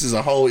out. Now, this is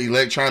a whole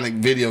electronic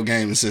video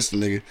gaming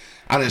system, nigga.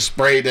 I done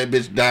sprayed that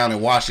bitch down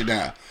and washed it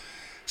down.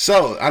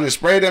 So, I done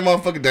sprayed that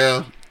motherfucker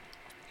down.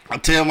 I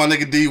tell my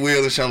nigga D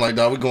Will and shit, I'm like,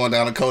 dog, we going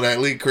down to Kodak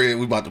Lee crib.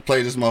 We about to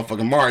play this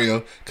motherfucking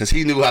Mario, because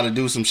he knew how to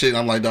do some shit.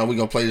 I'm like, dog, we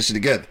gonna play this shit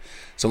together.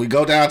 So, we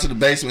go down to the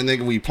basement,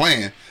 nigga, we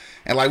playing.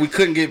 And, like, we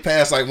couldn't get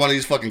past, like, one of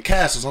these fucking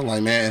castles. I'm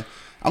like, man,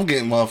 I'm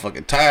getting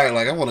motherfucking tired.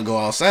 Like, I want to go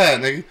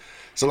outside, nigga.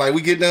 So, like,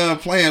 we get done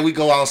playing. We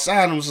go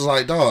outside. I'm just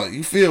like, dog,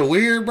 you feel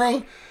weird,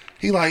 bro?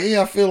 He like,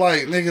 yeah, I feel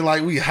like, nigga,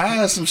 like, we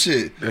high some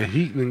shit. The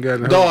heat done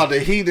got... Dog, the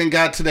heat done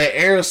got to that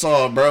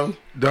aerosol, bro.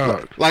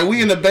 Dog. Like,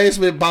 we in the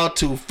basement about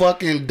to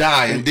fucking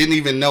die and didn't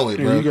even know it,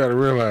 bro. You gotta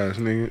realize,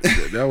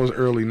 nigga, that was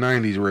early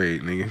 90s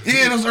Raid, nigga.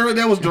 Yeah,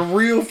 that was the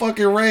real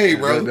fucking Raid,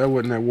 bro. That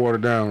wasn't that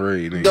watered down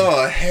Raid, nigga.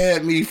 Dog,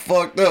 had me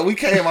fucked up. We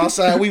came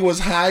outside, we was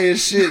high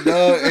as shit,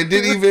 dog, and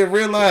didn't even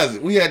realize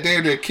it. We had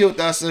damn near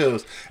killed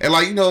ourselves. And,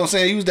 like, you know what I'm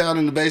saying? You was down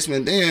in the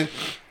basement then.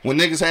 When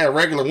niggas had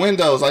regular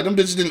windows, like them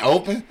bitches didn't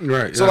open.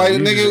 Right. So like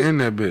nigga, in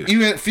that bitch.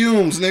 You in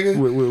fumes, nigga.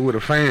 With a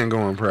fan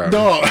going probably.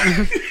 Dog.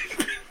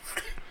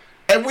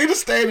 And we'd have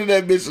stayed in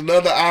that bitch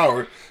another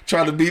hour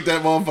trying to beat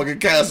that motherfucking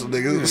castle,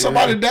 nigga.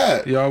 Somebody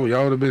died. Y'all would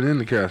have been in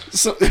the castle.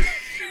 So,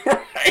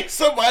 right?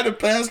 Somebody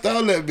passed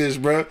on that bitch,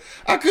 bro.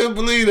 I couldn't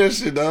believe that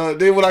shit, dog.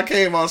 Then when I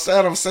came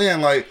outside, I'm saying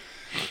like,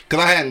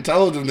 cause I hadn't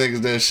told them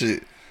niggas that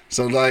shit.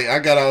 So like, I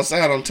got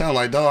outside, I'm telling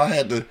like, dog, I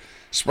had to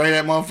spray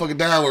that motherfucker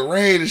down with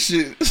Raid and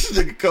shit. This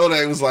nigga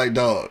Kodak was like,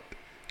 dog,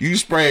 you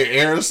sprayed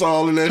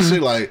aerosol in that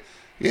shit? Like,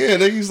 yeah,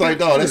 nigga. He's like,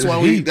 dog, that's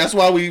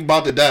why we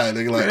about to die,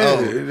 nigga. Like,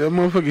 oh, that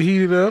motherfucker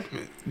heated up.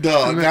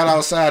 Dog, got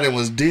outside and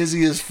was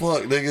dizzy as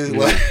fuck, nigga.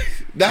 Like,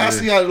 now I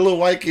see how the little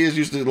white kids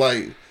used to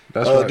like do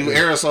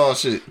aerosol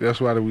shit. That's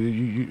why a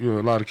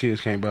lot of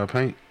kids can't buy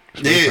paint.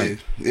 Spray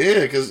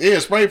paint,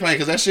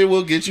 cause that shit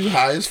will get you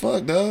high as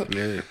fuck, dog.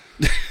 Yeah.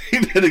 That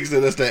nigga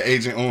said that's that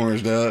Agent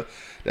Orange, dog.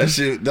 That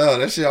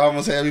shit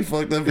almost had me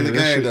fucked up in the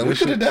game, though. We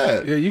could have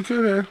died. Yeah, you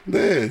could have.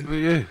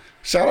 Yeah.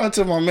 Shout out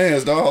to my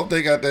mans, dog. I hope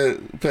they got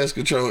that pest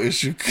control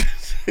issue.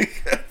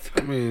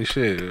 I mean,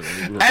 shit.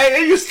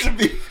 Hey, it used to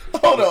be.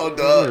 Hold on,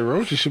 dog. Yeah,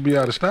 roaches should be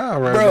out of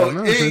style right now.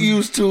 Bro, it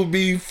used to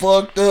be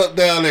fucked up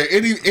down there.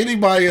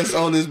 Anybody else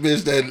on this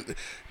bitch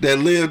that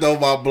lived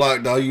on my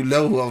block, dog, you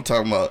know who I'm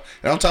talking about.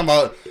 And I'm talking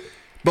about.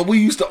 But we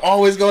used to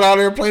always go down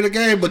there and play the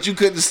game, but you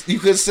couldn't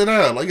sit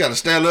down. Like, you gotta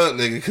stand up,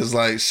 nigga, because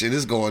like shit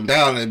is going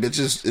down and bitch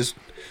it's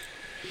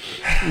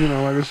you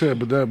know, like I said,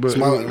 but it's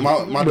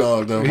my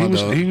dog though.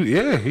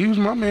 He was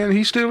my man.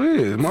 He still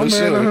is my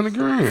man. 100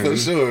 grand for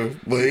sure.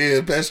 But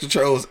yeah, pest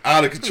control was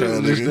out of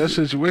control. Nigga. That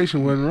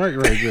situation wasn't right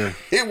there.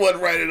 It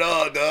wasn't right at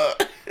all,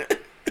 dog.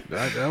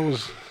 That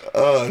was.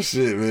 Oh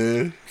shit,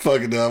 man!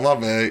 Fucking dog, my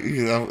bad.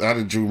 I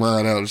done drew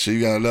mine out and shit.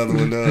 You got another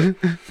one, dog?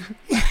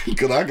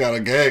 Cause I got a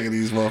gag of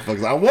these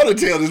motherfuckers. I want to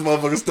tell this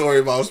motherfucking story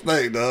about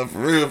Spank, dog. For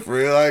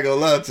real. I ain't gonna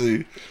lie to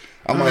you.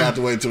 I might have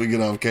to wait till we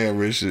get off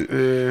camera and shit.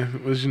 Yeah,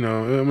 but you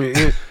know, I mean,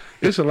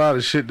 it's a lot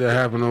of shit that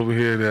happened over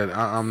here that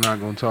I'm not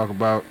gonna talk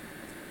about.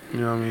 You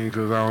know what I mean?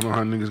 Because I don't know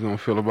how niggas gonna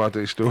feel about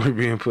their story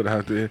being put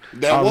out there.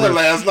 That one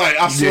last night,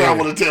 I swear I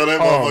want to tell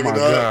that motherfucker, dog.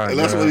 God, and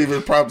that's what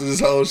even prompted this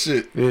whole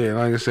shit. Yeah,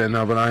 like I said,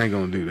 no, but I ain't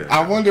gonna do that.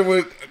 I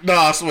wonder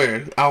I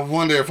swear. I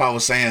wonder if I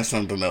was saying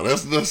something, though.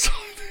 That's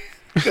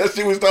that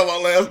shit we was talking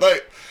about last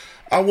night.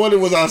 I wonder,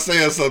 was I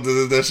saying something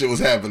as that shit was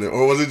happening?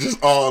 Or was it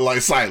just all,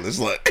 like, silence?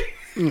 Like...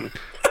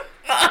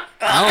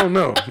 I don't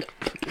know.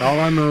 All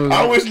I know is...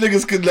 I wish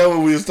niggas could know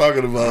what we was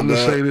talking about, I'm going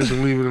to say this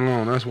and leave it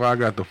alone. That's why I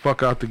got the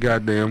fuck out the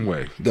goddamn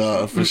way.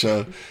 Dog, for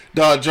sure.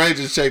 Dog, Dre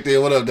just checked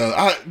in. What up,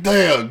 dog?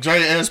 Damn,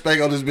 Dre and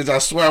Spank on this bitch. I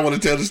swear I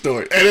want to tell the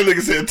story. And that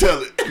nigga said,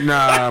 tell it.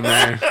 Nah,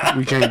 man.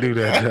 We can't do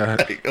that, dog.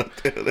 I ain't gonna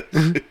tell that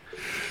shit.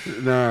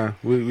 Nah,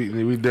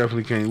 we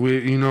definitely can't.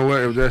 You know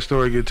what? If that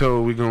story get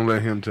told, we gonna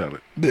let him tell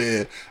it.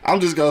 Yeah, I'm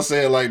just gonna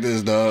say it like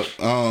this, dog.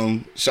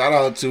 Shout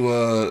out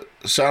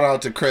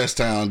to Crest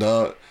Town,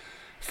 dog.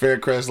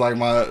 Faircrest like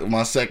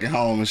my second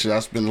home and shit. I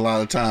spend a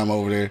lot of time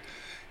over there,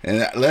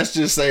 And let's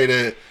just say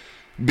that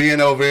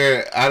being over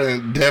there, I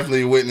done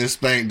definitely witnessed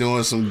Spank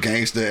doing some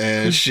gangster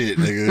ass shit,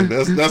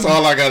 nigga. That's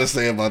all I gotta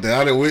say about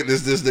that. I done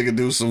witnessed this nigga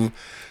do some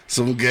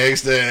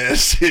gangster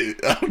ass shit.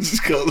 I'm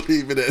just gonna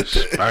leave it at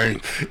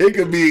that.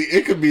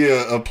 It could be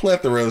a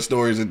plethora of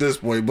stories at this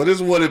point, but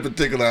it's one in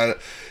particular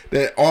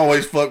that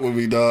always fuck with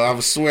me, dog. I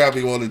swear I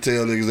be wanting to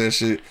tell niggas that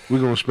shit. We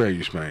gonna spare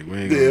you, Spank.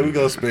 We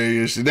gonna spare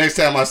you shit. Next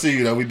time I see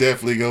you, though, we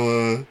definitely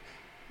go.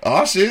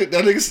 Oh shit,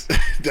 that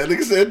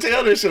nigga said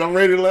tell that shit. I'm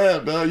ready to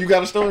laugh, dog. You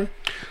got a story?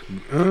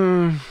 Or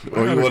you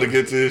want to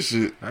get to this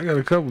shit? I got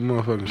a couple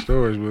motherfucking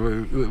stories,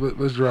 but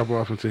let's drop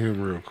off into him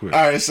real quick.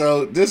 All right,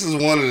 so this is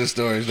one of the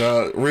stories,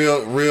 dog.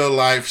 Real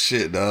life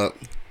shit, dog.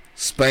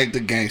 Spank the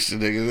gangster,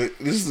 nigga.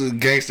 This is the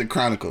Gangster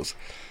Chronicles.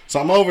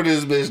 So I'm over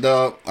this bitch,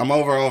 dog. I'm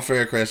over on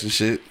Faircrest and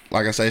shit.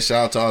 Like I say,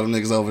 shout out to all the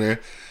niggas over there.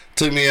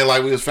 Took me in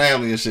like we was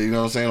family and shit. You know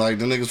what I'm saying? Like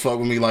the niggas fuck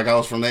with me like I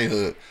was from their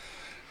hood.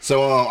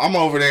 So I'm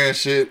over there and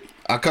shit.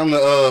 I come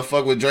to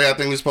fuck with Dre. I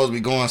think we supposed to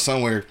be going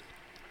somewhere.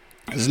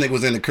 This nigga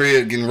was in the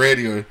crib getting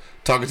ready or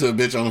talking to a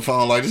bitch on the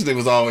phone. Like this nigga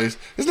was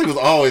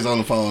always on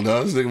the phone,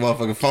 dog. This nigga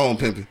motherfucking phone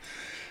pimping.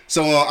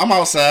 So I'm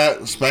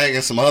outside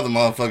spanking some other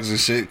motherfuckers and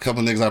shit. A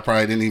couple niggas I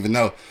probably didn't even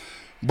know.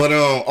 But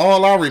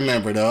all I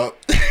remember, dog,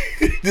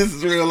 this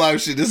is real life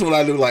shit. This is what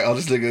I do. Like, oh,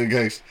 this nigga a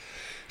gangster.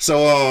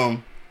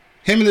 So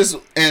him and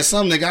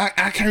some nigga,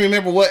 I can't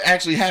remember what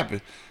actually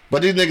happened.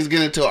 But these niggas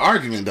get into an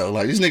argument, though.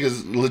 Like, these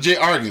niggas legit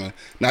arguing.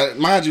 Now,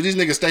 mind you, these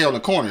niggas stay on the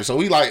corner. So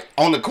we, like,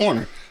 on the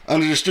corner,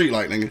 under the street,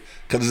 like, nigga,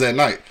 because it's at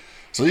night.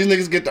 So these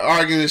niggas get to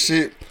arguing and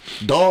shit.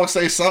 Dog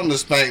say something to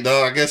Spank,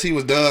 dog. I guess he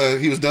was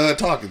done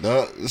talking,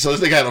 dog. So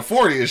this nigga had a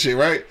 40 and shit,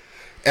 right?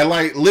 And,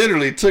 like,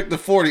 literally took the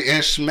 40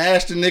 and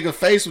smashed the nigga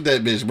face with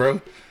that bitch, bro.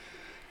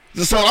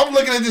 So I'm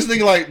looking at this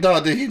nigga like,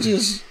 dog, did he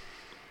just...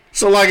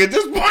 So, like, at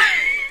this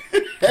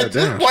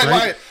point,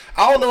 like...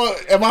 I don't know.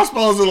 Am I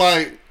supposed to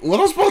like? What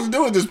I'm supposed to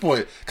do at this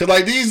point? Cause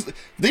like these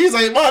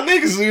ain't my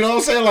niggas. You know what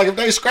I'm saying? Like if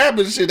they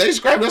scrapping shit, they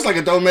scrap. That's like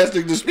a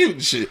domestic dispute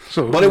and shit.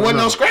 So, but it wasn't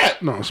no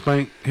scrap. No,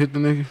 Spank hit the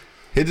nigga.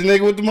 Hit the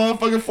nigga with the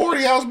motherfucking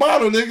 40-ounce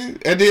bottle,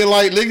 nigga. And then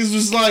like niggas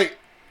was like,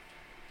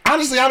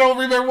 honestly, I don't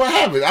remember what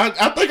happened.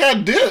 I think I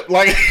dipped.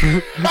 Like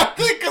I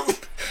think,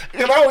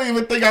 and I don't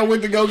even think I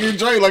went to go get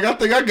Dre. Like I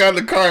think I got in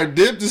the car and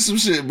dipped in some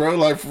shit, bro.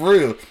 Like for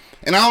real.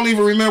 And I don't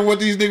even remember what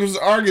these niggas was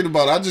arguing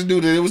about. I just knew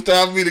that it was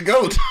time for me to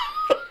go.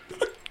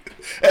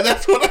 And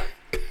that's what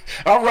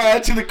I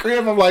ride to the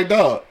crib. I'm like,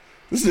 dog,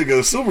 this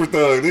nigga a super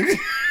thug, nigga.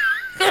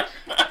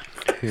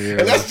 Yeah.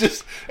 And that's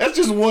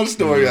just one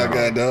story I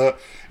got, dog.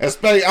 And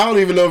Spank, I don't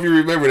even know if you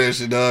remember that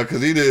shit, dog,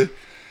 because he did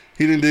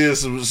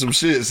some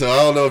shit. So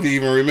I don't know if you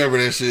even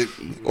remember that shit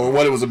or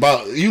what it was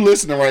about. You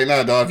listening right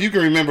now, dog. If you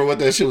can remember what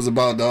that shit was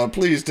about, dog,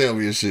 please tell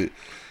me your shit.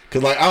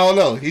 Cause like I don't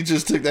know, he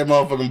just took that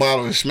motherfucking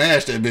bottle and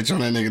smashed that bitch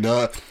on that nigga,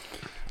 dog.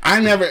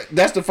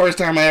 That's the first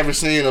time I ever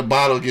seen a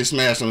bottle get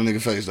smashed on a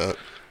nigga face, dog.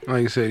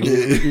 Like I said,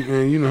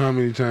 man, you know how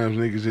many times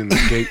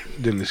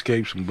niggas didn't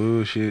escape some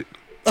bullshit.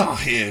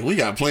 Oh yeah, we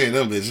got plenty of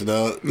them bitches,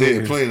 dog.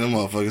 Yeah, plenty of them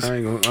motherfuckers. I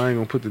ain't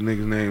gonna put the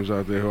niggas' names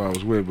out there who I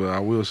was with, but I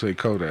will say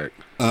Kodak.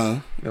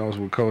 I was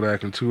with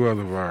Kodak and two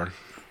other of our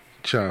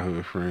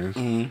childhood friends.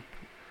 Mm-hmm.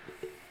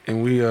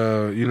 And we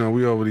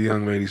over the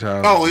young lady's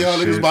house. Oh, y'all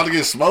niggas about to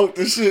get smoked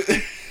and shit.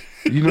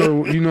 You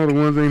know the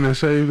one thing that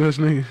saved us,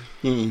 nigga?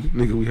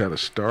 Nigga, we had a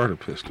starter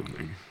pistol,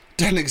 nigga.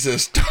 That nigga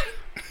said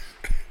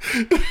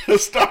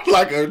start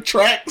like a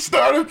track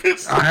starter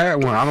pistol. I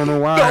had one. I don't know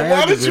why.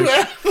 Why did you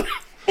have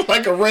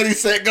like a ready,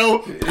 set,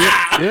 go?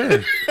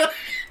 Yeah.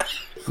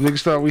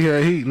 Niggas thought we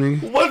had heat,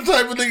 nigga. What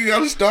type of nigga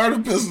got a starter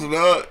pistol,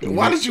 dog?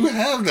 Why did you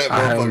have that, motherfucker?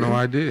 I have no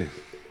idea.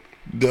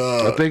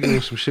 Duh. I think it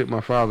was some shit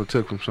my father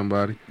took from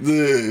somebody.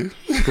 Yeah.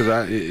 Cause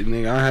I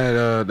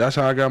had that's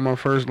how I got my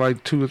first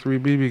like 2 or 3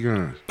 BB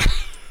guns.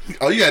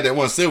 Oh, you had that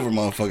one silver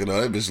motherfucker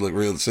though. That bitch look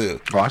real as hell.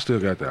 Oh, I still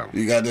got that one.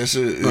 You got that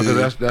shit? No,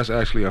 that's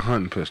actually a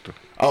hunting pistol.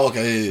 Oh,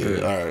 okay,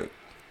 yeah. All right.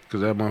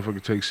 Cause that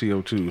motherfucker takes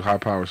CO2, high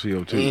power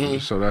CO2. Mm-hmm.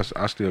 So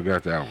I still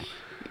got that one.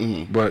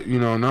 Mm-hmm.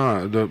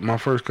 But my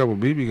first couple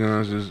BB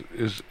guns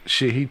is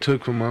shit he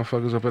took from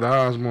motherfuckers up at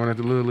Osborne at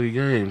the Little League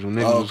games when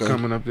niggas was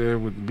coming up there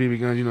with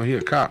BB guns. You know he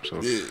a cop,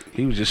 so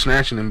he was just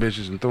snatching them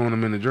bitches and throwing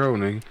them in the drawer,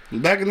 nigga.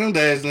 Back in them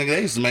days, nigga,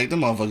 they used to make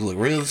them motherfuckers look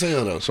real as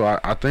hell though. So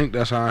I think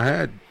that's how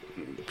I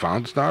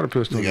found the starter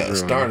pistol. You got a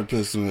starter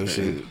pistol and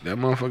shit. That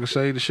motherfucker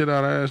saved the shit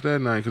out of ass that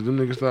night because them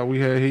niggas thought we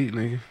had heat,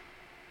 nigga.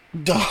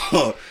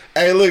 Dog.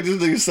 Hey, look,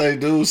 this nigga say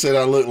dude said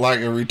I look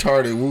like a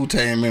retarded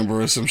Wu-Tang member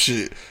or some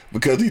shit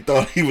because he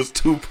thought he was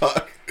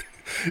Tupac.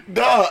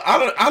 Dog,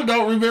 I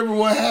don't remember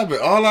what happened.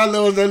 All I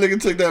know is that nigga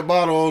took that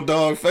bottle on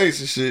dog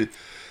face and shit.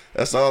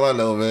 That's all I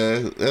know,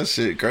 man. That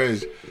shit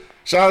crazy.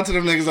 Shout out to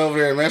them niggas over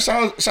here, man.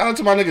 Shout out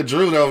to my nigga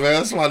Drew though, man.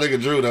 That's my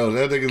nigga Drew though.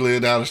 That nigga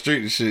live down the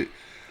street and shit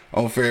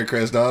on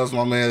Faircrest, dog. That's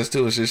my man's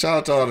too and shit. Shout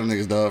out to all them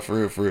niggas, dog, for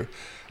real.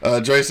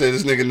 Dre said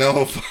this nigga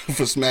known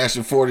for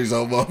smashing 40s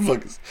on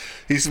motherfuckers.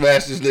 He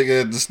smashed this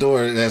nigga at the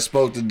store that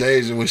spoke to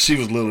Deja when she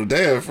was little.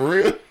 Damn, for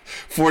real?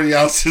 40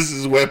 ounces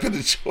is weapon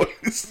of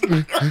choice.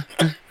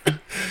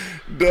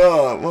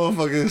 Dog,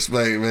 motherfucking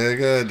Spank, man.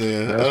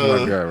 Goddamn.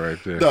 That's my guy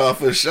right there. Dog,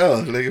 for sure,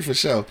 nigga, for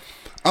sure.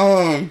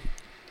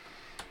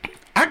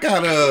 I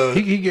got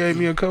He gave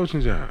me a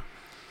coaching job.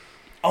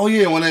 Oh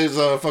yeah, when they was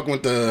fucking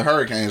with the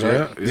Hurricanes,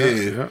 right?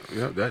 Yeah.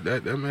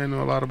 That man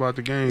know a lot about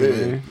the game,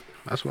 man.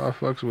 That's why I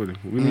fucks with him.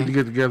 We need to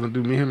get together and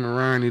do. Me, him, and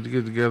Ryan need to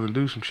get together and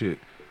do some shit.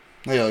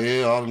 Hell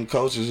yeah, all them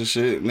coaches and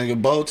shit.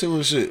 Nigga Bo too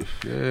and shit.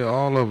 Yeah,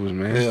 all of us,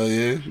 man. Hell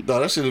yeah.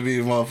 Dog, that should be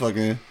a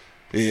motherfucking.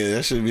 Yeah,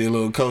 that should be a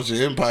little coaching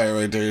empire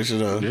right there,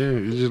 shit. Yeah,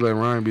 you just let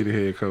Ryan be the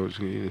head coach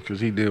because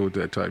he deal with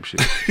that type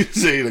shit.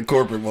 See the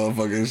corporate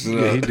motherfucker and shit.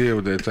 Yeah, he deal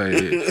with that type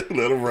shit.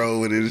 Let him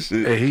roll with it and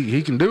shit. Hey,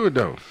 he can do it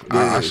though.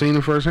 Yeah. I seen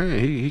it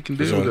firsthand. He can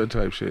deal with that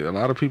type shit. A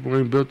lot of people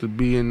ain't built to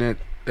be in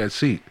that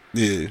seat.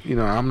 Yeah. You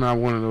know, I'm not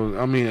one of those.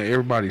 I mean,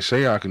 everybody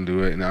say I can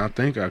do it, and I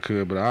think I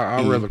could, but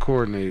I'd rather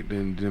coordinate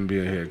than be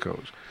a head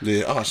coach.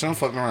 Yeah. Oh, shit, I'm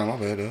fucking around. My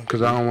bad, though.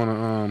 Because I don't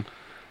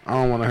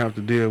want to have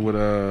to deal with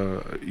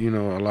you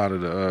know, a lot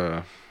of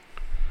the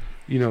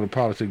you know, the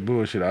politic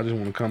bullshit. I just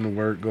want to come to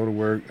work, go to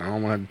work. I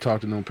don't want to have to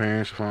talk to no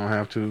parents if I don't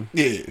have to.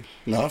 Yeah.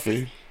 No, I feel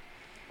you.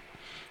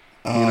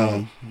 You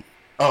know.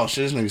 Oh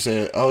shit! This nigga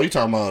said, "Oh, you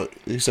talking about?"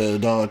 He said the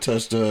dog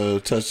touched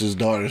his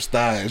daughter's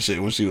thigh and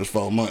shit when she was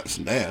 4 months.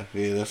 Damn,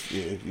 yeah,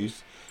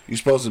 you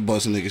supposed to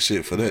bust a nigga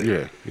shit for that.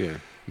 Yeah.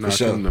 Knock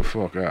sure. him the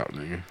fuck out,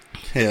 nigga.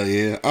 Hell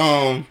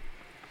yeah.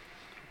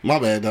 My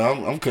bad,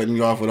 dog. I'm cutting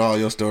you off with all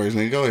your stories,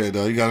 nigga. Go ahead,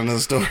 dog. You got another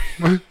story?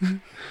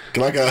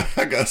 Cause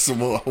I got some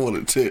more I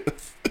want to tell.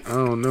 I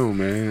don't know,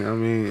 man. I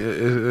mean,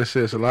 it's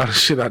a lot of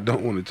shit I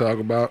don't want to talk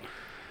about,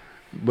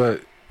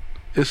 but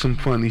it's some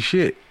funny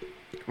shit.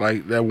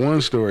 Like that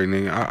one story,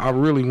 nigga. I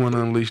really want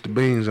to unleash the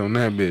beans on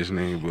that bitch,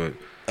 nigga, but...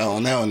 Oh,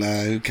 no,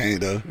 you can't,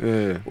 though.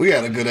 Yeah. We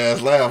had a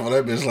good-ass laugh on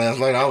that bitch last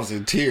night. I was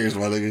in tears,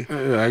 my nigga.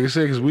 Yeah, like I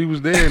said, because we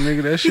was there,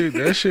 nigga.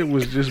 That shit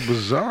was just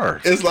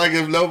bizarre. It's like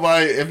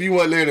if you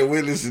wasn't there to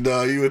witness it,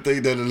 dog, you would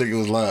think that the nigga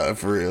was lying,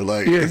 for real.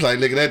 Like, It's like,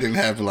 nigga, that didn't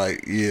happen.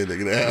 Like, yeah,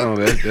 nigga, that happened.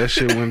 Oh, that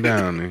shit went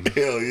down, nigga.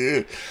 Hell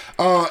yeah.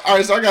 All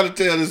right, so I got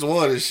to tell this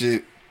one and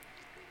shit.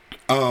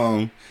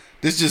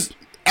 This just...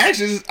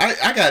 Actually,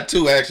 I got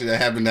two actually that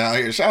happened down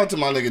here. Shout out to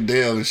my nigga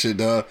Dale and shit,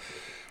 dog.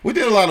 We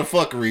did a lot of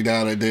fuckery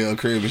down at Dale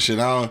crib and shit.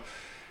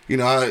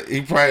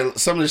 He probably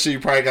some of the shit he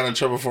probably got in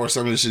trouble for,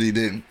 some of the shit he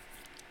didn't.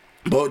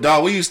 But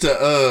dog, we used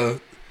to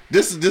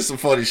this is some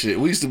funny shit.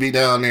 We used to be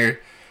down there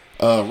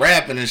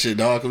rapping and shit,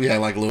 dog, cause we had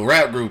like a little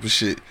rap group and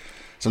shit.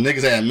 Some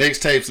niggas had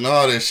mixtapes and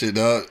all that shit,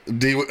 dog.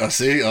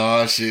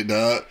 Oh shit,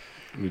 dog.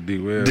 D.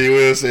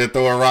 Will said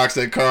throwing rocks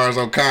at cars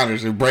on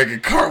counters and breaking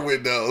car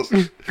windows.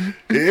 yeah,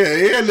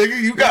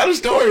 nigga, you got a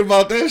story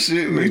about that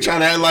shit. You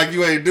trying to act like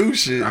you ain't do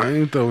shit. I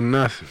ain't throw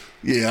nothing.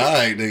 Yeah, all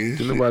right, nigga.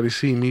 Did nobody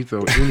see me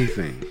throw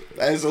anything?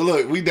 Hey, so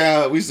look, we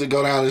used to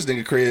go down this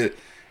nigga crib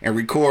and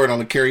record on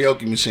the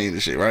karaoke machine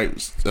and shit, right?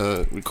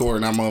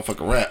 Recording our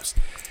motherfucking raps.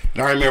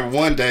 And I remember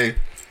one day,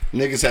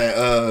 niggas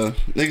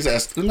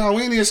had, no,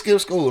 we ain't even skip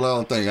school, I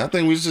don't think. I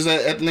think we was just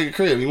at the nigga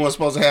crib. He wasn't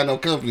supposed to have no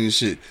company and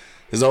shit.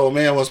 His old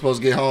man was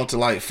supposed to get home to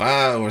like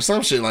 5 or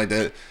some shit like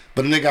that.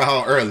 But the nigga got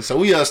home early. So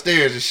we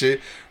upstairs and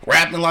shit,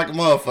 rapping like a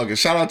motherfucker.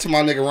 Shout out to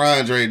my nigga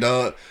Ryan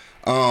dog.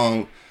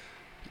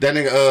 That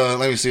nigga,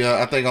 let me see,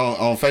 I think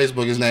on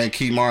Facebook his name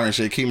Kemar and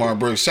shit, Kemar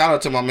Brooks. Shout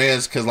out to my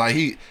mans, cause like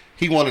he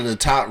one of the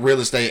top real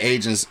estate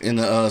agents in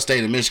the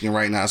state of Michigan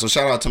right now. So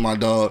shout out to my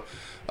dog,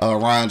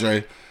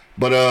 Ryan.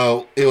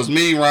 But it was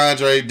me,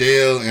 Ryan,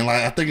 Dale, and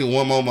like I think it was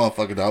one more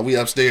motherfucker, dog. We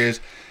upstairs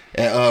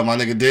at my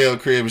nigga Dale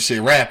crib and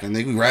shit rapping.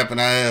 Nigga, we rapping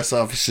our ass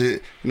off and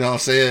shit. You know what I'm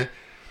saying?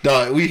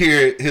 Dog, we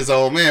hear his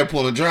old man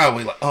pulling the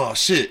driveway like, oh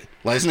shit.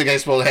 Like this nigga ain't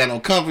supposed to have no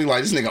company.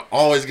 Like this nigga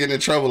always getting in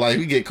trouble. Like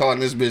we get caught in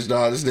this bitch,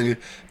 dog. This nigga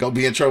gonna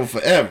be in trouble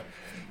forever.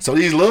 So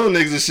these little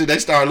niggas and shit, they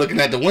start looking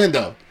at the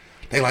window.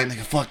 They like,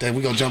 nigga, fuck that.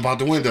 We gonna jump out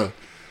the window.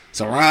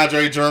 So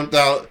Rondre jumped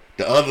out.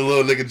 The other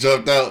little nigga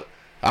jumped out.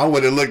 I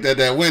would have looked at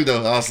that window.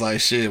 I was like,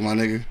 shit, my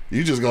nigga,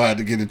 you just gonna have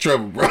to get in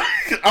trouble, bro.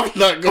 I'm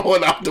not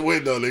going out the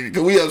window, nigga,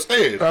 cause we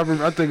upstairs.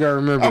 I think I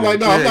remember. I'm like,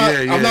 no,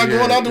 I'm not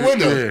going out the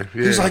window. Yeah.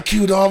 He's like,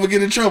 Q, dog, I'm gonna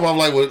get in trouble. I'm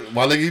like, well,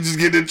 why nigga, you just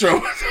get in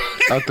trouble?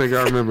 I think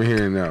I remember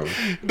hearing that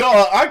one.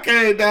 Dog, I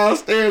came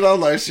downstairs. I was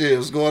like, shit,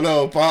 what's going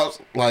on,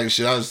 Pops? Like,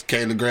 shit, I just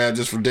came to grab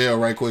just for Dale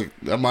right quick.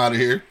 I'm out of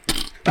here.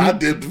 I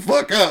dipped the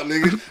fuck out,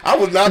 nigga. I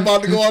was not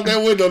about to go out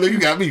that window, nigga. You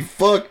got me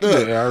fucked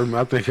up. Yeah,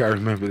 I think I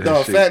remember that.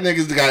 Dog, shit. fat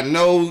niggas got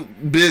no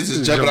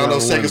business jumping out no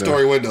second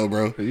story window,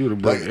 bro. You would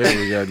have broke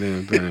every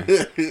goddamn thing.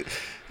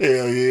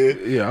 Hell yeah.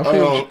 Yeah,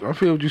 I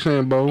feel what you're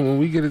saying, Bo. When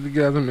we get it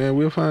together, man,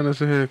 we'll find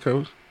us a head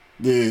coach.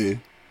 Yeah.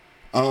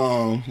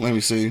 Let me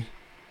see.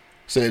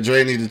 Said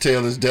Dre need to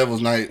tell his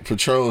Devil's Night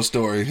Patrol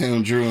story.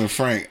 Him, Drew, and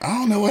Frank. I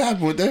don't know what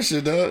happened with that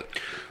shit, dog.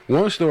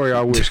 One story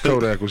I wish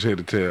Kodak was here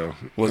to tell.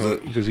 Was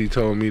it? Because he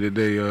told me that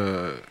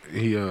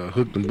he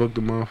hooked and booked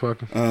the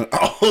motherfucker.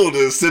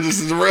 The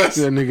citizen's arrest?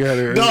 That nigga had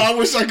a... No, I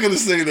wish I could have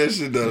seen that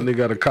shit, though. That nigga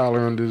got a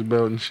collar under his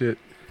belt and shit.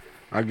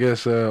 I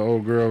guess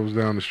old girl was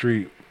down the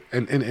street.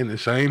 And in the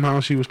same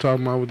house she was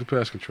talking about with the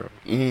pest control.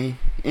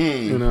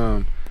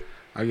 And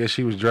I guess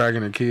she was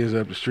dragging her kids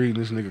up the street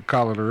and this nigga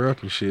collared her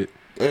up and shit.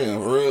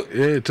 Damn, for real.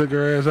 Yeah, took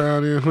her ass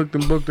out there and hooked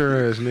and booked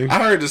her ass, nigga. I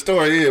heard the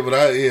story, but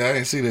I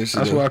ain't see that shit.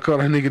 That's why I call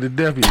that nigga the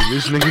deputy.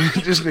 This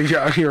nigga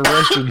out here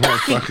arresting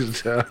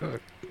motherfuckers, dog.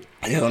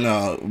 Hell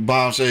no.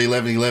 Bombshell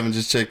 1111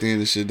 just checked in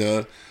and shit,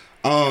 dog.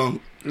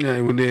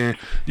 Yeah, well then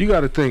you got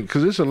to think,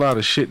 cause it's a lot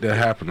of shit that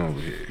happened over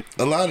here.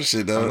 A lot of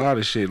shit, dog. A lot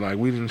of shit. Like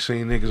we didn't see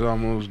niggas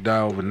almost die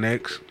over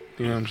necks.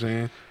 You know what I'm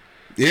saying?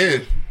 Yeah.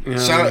 You know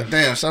Shout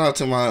out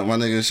to my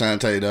nigga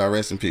Shantae, dog.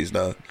 Rest in peace,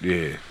 dog.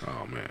 Yeah.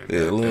 Oh man.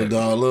 Yeah, little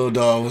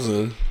dog was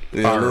a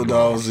little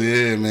dog was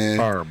man.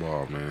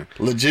 Fireball, man.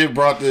 Legit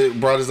brought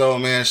his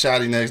old man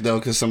Shotty next though,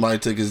 cause somebody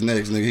took his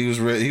necks, nigga. He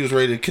was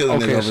ready to kill a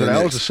nigga. Okay, so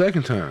that was the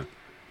second time.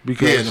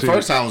 Because the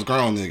first time was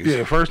grown niggas.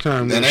 Yeah, first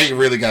time. And they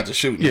really got to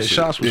shooting. Yeah,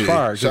 shots was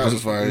fired. Shots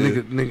was fired.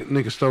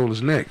 Nigga stole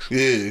his necks.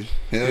 Yeah.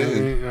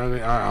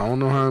 I don't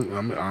know how.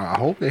 I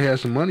hope they had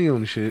some money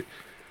on the shit.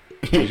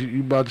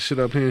 You about to sit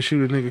up here and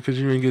shoot a nigga because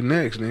you ain't getting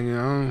necks,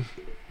 nigga.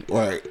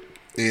 Right.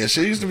 Yeah,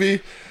 she used to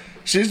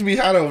be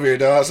hot over here,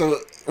 dog. So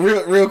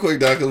real quick,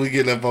 dog, cause we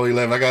getting up on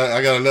 11.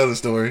 I got another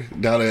story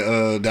down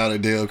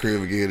at Dale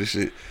crib again and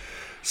shit.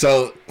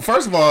 So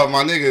first of all,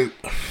 my nigga,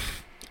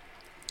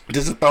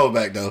 this is a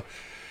throwback though.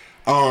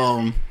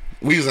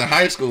 We was in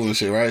high school and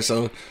shit, right?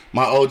 So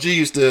my OG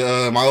used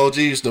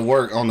to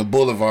work on the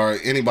boulevard.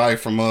 Anybody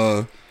from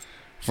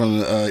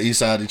the east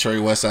side,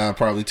 Detroit, west side,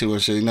 probably too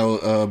and shit, you know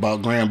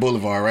about Grand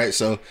Boulevard, right?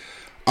 So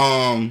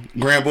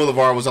Grand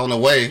Boulevard was on the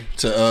way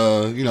to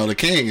the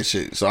King and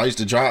shit. So I used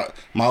to drop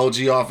my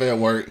OG off at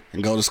work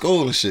and go to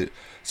school and shit.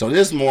 So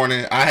this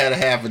morning I had a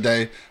half a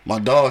day. My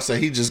dog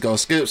said he just go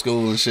skip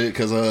school and shit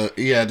because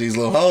he had these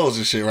little hoes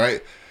and shit,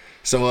 right?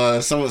 So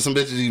some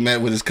bitches he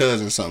met with his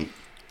cousin or something.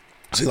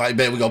 So he like,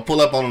 babe, we go pull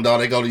up on them,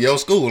 dog. They go to your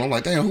school. And I'm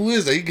like, damn, who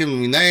is that? He giving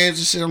me names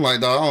and shit. I'm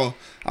like, dog,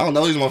 I don't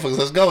know these motherfuckers.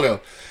 Let's go though.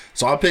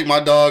 So I pick my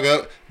dog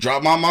up,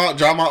 drop my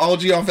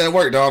OG off at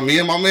work, dog. Me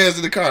and my man's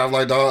in the car. I'm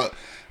like, dog,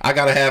 I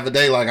got a half a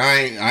day. Like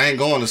I ain't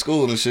going to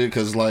school and shit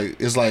because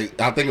it's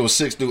like I think it was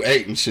 6 through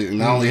 8 and shit,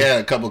 and I only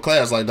had a couple of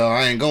classes. Like, dog,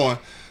 I ain't going.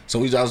 So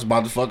we just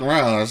about to fuck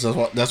around.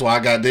 That's why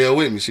I got Dale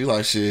with me. She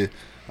like, shit.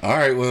 All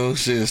right, well,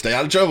 shit, stay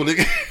out of trouble,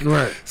 nigga.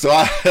 Right. So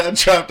I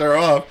dropped her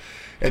off.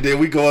 And then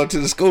we go up to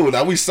the school.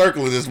 Now we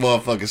circling this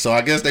motherfucker. So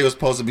I guess they was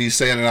supposed to be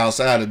standing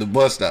outside at the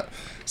bus stop.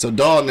 So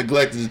dog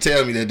neglected to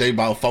tell me that they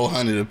bought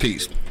 $400 a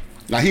piece.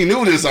 Now he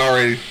knew this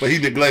already, but he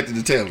neglected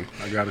to tell me.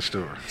 I got a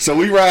story. So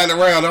we riding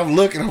around. I'm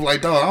looking. I'm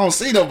like, dog, I don't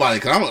see nobody.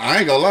 Cause I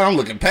ain't gonna lie. I'm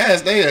looking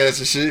past their ass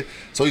and shit.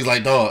 So he's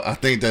like, dog, I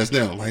think that's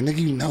them. I'm like, nigga,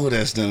 you know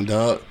that's them,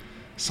 dog.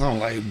 So I'm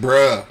like,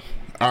 bruh.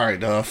 All right,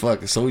 dog,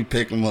 fuck it. So we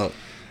pick them up.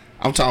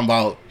 I'm talking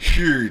about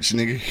huge,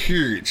 nigga,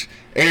 huge.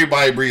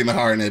 Everybody breathing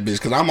hard in that bitch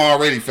because I'm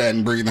already fat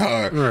and breathing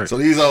hard. Right. So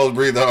these hoes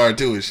breathing hard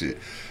too and shit.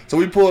 So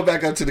we pull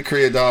back up to the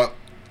crib, dog.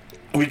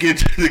 We get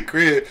to the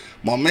crib.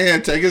 My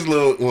man take his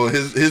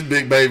his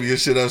big baby and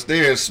shit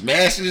upstairs,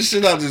 smashing the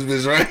shit out this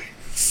bitch, right?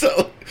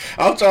 So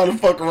I'm trying to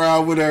fuck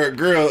around with her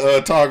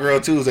girl, Tall Girl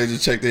Tuesday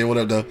just checked in. What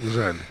up, though?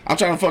 Exactly. I'm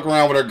trying to fuck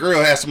around with her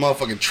girl. Had some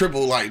motherfucking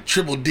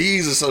triple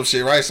D's or some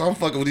shit, right? So I'm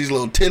fucking with these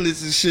little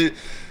tillets and shit.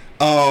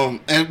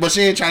 But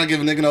she ain't trying to give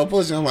a nigga no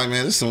pussy. I'm like,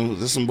 man, this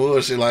some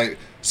bullshit. Like,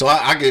 so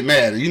I get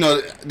mad. You know,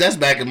 that's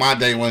back in my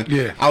day when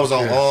I was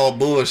on all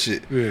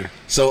bullshit. Yeah.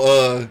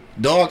 So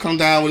dog come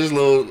down with his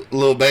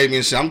little baby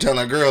and shit. I'm telling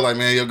that girl, like,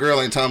 man, your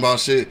girl ain't talking about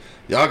shit.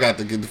 Y'all got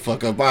to get the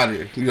fuck up out of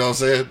here. You know what I'm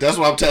saying? That's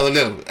what I'm telling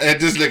them at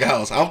this nigga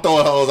house. I'm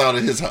throwing hoes out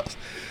of his house.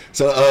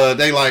 So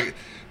they like,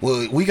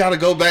 well, we got to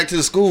go back to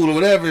the school or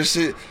whatever and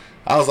shit.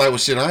 I was like, well,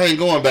 shit, I ain't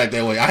going back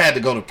that way. I had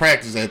to go to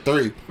practice at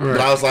 3. Right.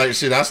 But I was like,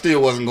 shit, I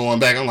still wasn't going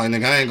back. I'm like,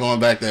 nigga, I ain't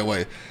going back that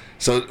way.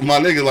 So my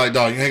nigga like,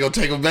 dog, you ain't gonna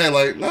take him back?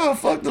 Like, no,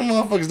 fuck them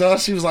motherfuckers, dog.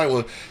 She was like,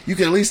 well, you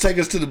can at least take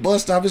us to the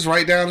bus stop. It's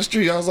right down the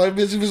street. I was like,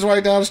 bitch, if it's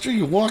right down the street,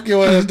 you walk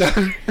your ass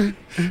down.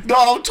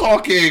 Dog, I'm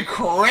talking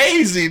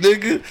crazy,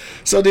 nigga.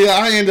 So then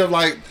I end up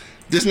like,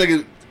 this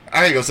nigga,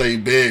 I ain't gonna say he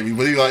begged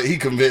me, but he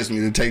convinced me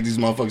to take these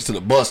motherfuckers to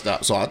the bus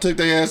stop. So I took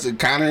their ass to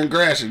Conner and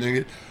Gratiot,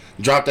 nigga.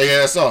 Dropped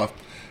their ass off.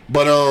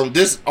 But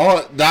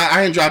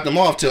I ain't dropped them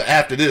off till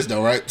after this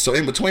though, right? So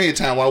in between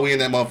time while we in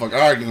that motherfucker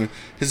arguing,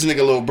 his nigga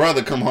little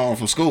brother come home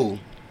from school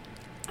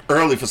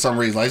early for some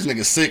reason. Like, this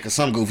nigga sick or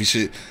some goofy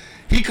shit.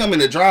 He come in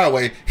the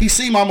driveway. He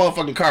see my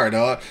motherfucking car,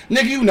 dog.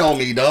 Nigga, you know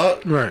me,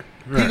 dog. Right.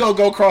 He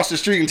go across the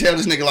street and tell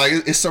this nigga like,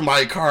 it's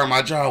somebody's car in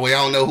my driveway.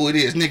 I don't know who it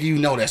is. Nigga, you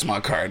know that's my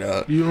car,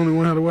 dog. You only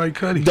one had a white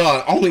cutty.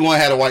 Dog, only one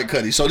had a white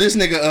cutty. So this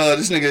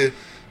nigga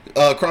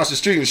across the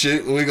street and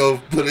shit. We go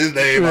put his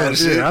name on the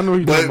shit. I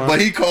know but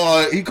he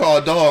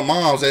called dog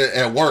moms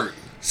at work.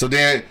 So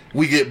then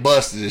we get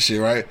busted and shit,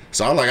 right?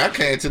 So I'm like, I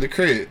came to the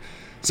crib.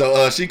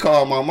 So she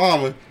called my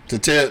mama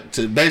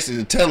to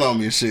basically tell on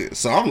me and shit.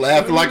 So I'm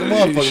laughing like a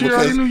motherfucker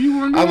because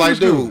I'm like,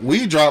 dude,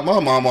 we dropped my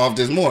mom off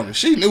this morning.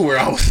 She knew where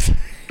I was.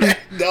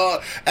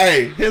 Dog,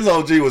 hey, his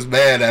OG was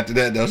mad after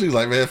that though. She was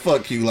like, man,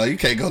 fuck you. Like, you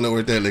can't go nowhere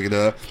with that nigga,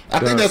 dog. I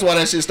think that's why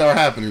that shit started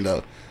happening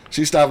though.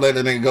 She stopped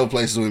letting that nigga go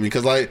places with me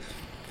because like,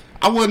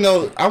 I ain't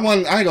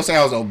gonna say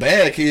I was a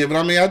bad kid, but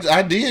I mean,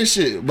 I did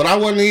shit. But I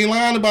wasn't even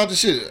lying about the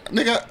shit.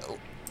 Nigga,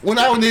 when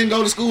I didn't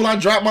go to school, I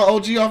dropped my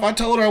OG off. I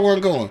told her I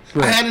wasn't going.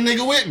 Right. I had a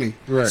nigga with me.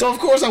 Right. So, of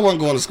course, I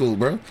wasn't going to school,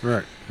 bro.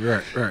 Right.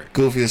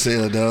 Goofy as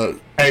hell, dog.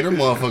 Hey, them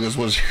motherfuckers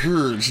was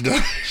huge,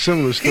 dog.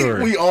 Similar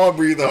story. We all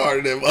breathed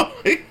hard in that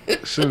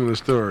motherfucker. Similar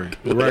story.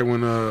 Right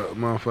when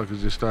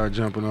motherfuckers just started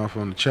jumping off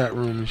on the chat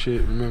room and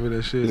shit. Remember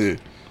that shit? Yeah.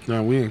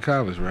 Now, we in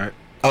college, right?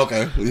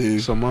 Okay. Yeah.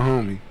 So my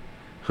homie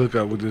hook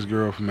up with this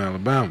girl from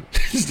Alabama.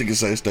 This nigga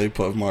say Stay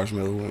Puft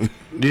Marshmallow Women.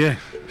 Yeah.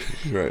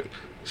 Right.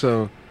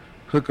 So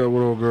hook up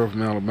with old girl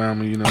from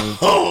Alabama, you know.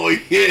 Oh,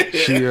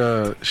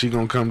 yeah. She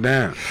gonna come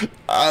down.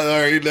 I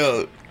already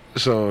know.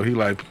 So he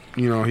like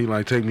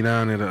take me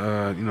down there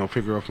to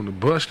pick her up from the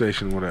bus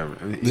station or whatever.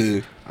 And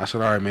Yeah. I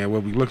said, all right, man,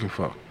 what we looking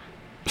for?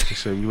 He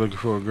said, we looking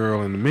for a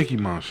girl in the Mickey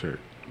Mouse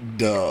shirt.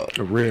 Dog.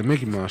 A red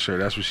Mickey Mouse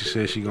shirt. That's what she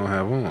said she gonna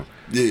have on.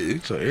 Yeah.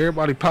 So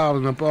everybody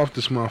piling up off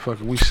this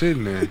motherfucker. We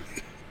sitting there.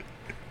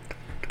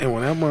 And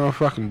when that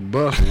motherfucking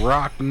bus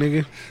rocked,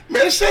 nigga.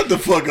 Man, shut the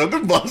fuck up. The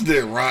bus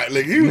didn't rock,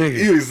 nigga.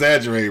 You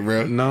exaggerate,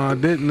 bro. No, I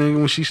didn't, nigga.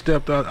 When she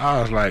stepped out, I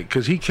was like,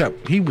 cause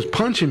he was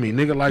punching me,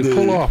 nigga, like,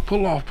 pull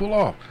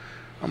off.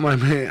 I'm like,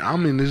 man,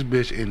 I'm in this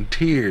bitch in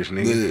tears,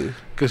 nigga. Yeah.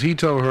 Cause he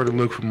told her to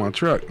look for my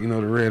truck, the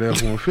red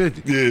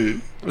F-150.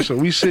 Yeah. So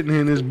we sitting here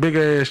in this big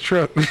ass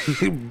truck,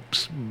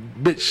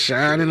 bitch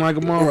shining like a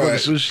motherfucker. Right.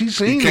 So she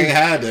seen You can't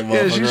hide that motherfucker.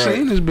 Yeah, she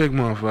seen this big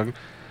motherfucker.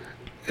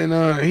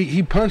 And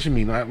he punching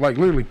me, like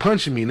literally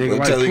punching me, nigga.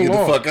 Like, tell her to get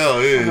the fuck out,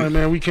 yeah. I'm like,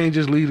 man, we can't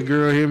just leave the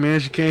girl here, man.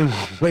 She came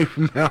away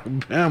from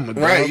Alabama, dog.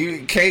 Right,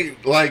 you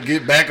can't like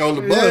get back on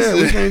the bus. Yeah,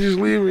 we can't just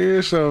leave her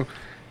here. So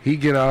he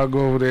get out, go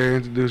over there,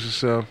 introduce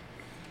himself,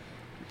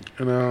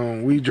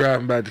 and we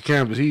driving back to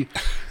campus.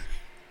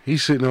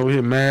 He's sitting over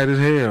here mad as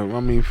hell. I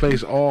mean,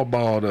 face all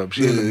balled up.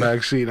 She in the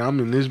back seat. I'm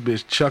in this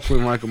bitch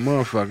chuckling like a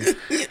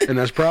motherfucker, and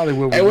that's probably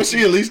what. Hey, was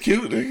she at least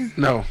cute, nigga?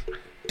 No.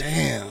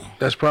 Damn.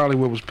 That's probably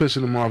what was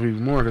pissing him off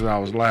even more because I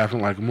was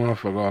laughing like a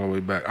motherfucker all the way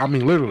back. I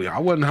mean, literally, I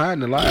wasn't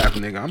hiding the laugh,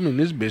 nigga. I'm in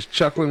this bitch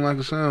chuckling like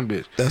a son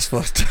bitch. That's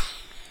fucked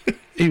up.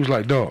 He was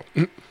like, dog,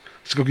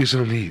 let's go get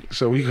something to eat.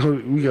 So we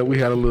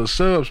had a little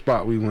sub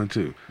spot we went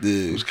to.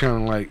 Yeah. It was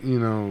kind of like,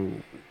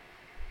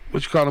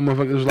 what you call them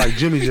motherfuckers? It was like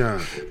Jimmy John.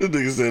 This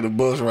nigga said the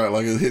bus right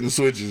like it's hitting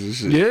switches and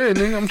shit. Yeah,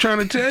 nigga, I'm trying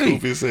to tell you.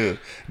 Goofy as hell.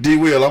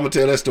 D-Will, I'm going to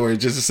tell that story in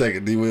just a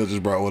second. D-Will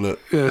just brought one up.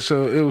 Yeah,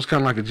 so it was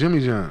kind of like a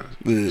Jimmy John's.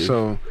 Yeah.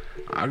 So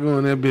I go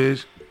in that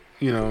bitch.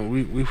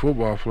 We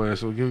football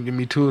players, so give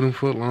me 2 of them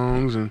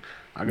footlongs, and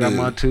I got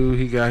my 2,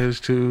 he got his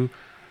 2,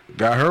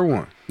 got her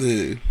 1.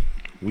 Yeah.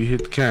 We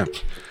hit the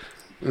campus.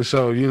 And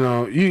so, you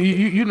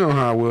know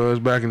how it was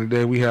back in the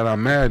day. We had our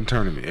Madden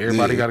tournament.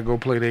 Everybody got to go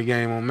play their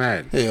game on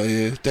Madden. Hell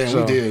yeah. Damn,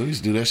 we did. We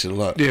used to do that shit a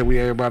lot. Yeah,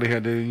 everybody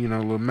had their,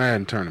 little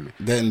Madden tournament.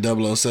 That in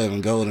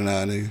 007,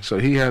 GoldenEye, nigga. So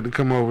he had to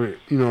come over,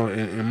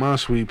 in my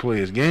suite, play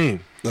his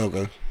game.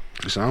 Okay.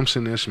 So I'm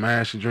sitting there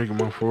smashing, drinking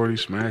my 40,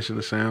 smashing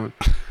the sandwich.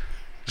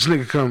 This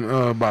nigga come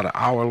about an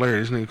hour later.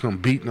 This nigga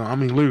come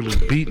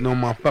literally beating on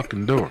my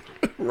fucking door.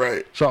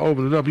 Right. So I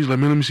opened it up. He's like,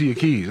 man, let me see your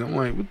keys. I'm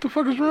like, what the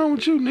fuck is wrong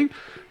with you, nigga?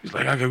 He's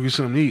like, I gotta get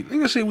something to eat.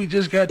 Nigga said we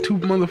just got 2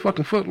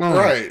 motherfucking footlongs.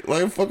 Right.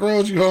 Like, fuck around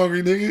with you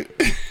hungry,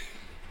 nigga?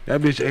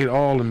 That bitch ate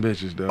all them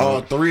bitches, dog.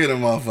 All 3 of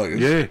them motherfuckers.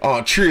 Yeah.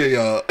 All 3 of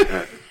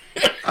y'all.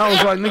 I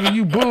was like, nigga,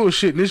 you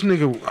bullshit. This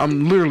nigga,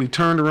 I'm literally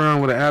turned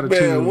around with an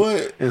attitude. Man,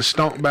 what? And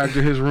stomped back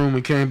to his room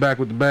and came back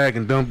with the bag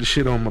and dumped the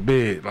shit on my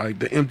bed. Like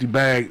the empty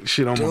bag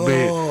shit on my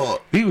bed.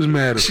 He was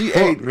mad as She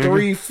fuck, ate nigga.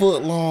 3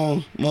 foot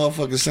long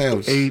motherfucking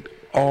sandwiches. Ate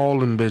all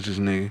them bitches,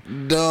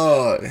 nigga.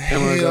 Dog.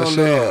 And like I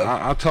said,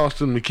 I tossed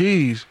him the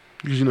keys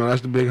because,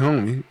 that's the big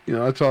homie.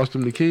 I tossed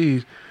him the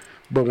keys.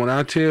 But when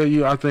I tell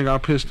you, I think I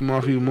pissed him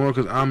off even more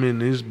because I'm in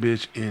this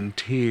bitch in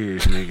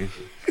tears, nigga.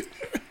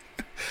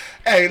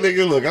 Hey,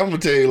 nigga, look, I'm gonna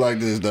tell you like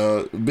this,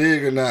 dog.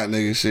 Big or not,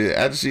 nigga, shit.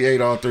 After she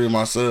ate all 3 of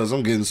my subs,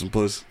 I'm getting some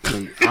pussy.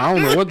 I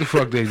don't know what the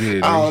fuck they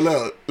did. I don't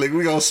know. Like,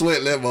 we gonna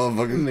sweat that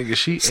motherfucker. Nigga,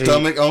 she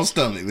stomach on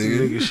stomach,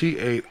 nigga. Nigga, she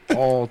ate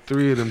all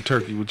 3 of them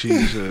turkey with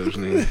cheese subs,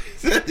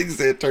 nigga. That nigga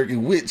said turkey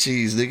with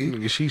cheese, nigga.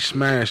 Nigga, she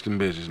smashed them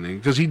bitches, nigga.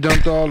 Because he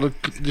dumped all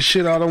the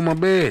shit out on my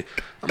bed.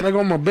 I'm like,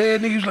 on my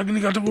bed, nigga. He was like,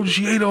 nigga, I told you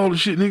she ate all the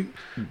shit, nigga.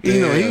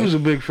 He was a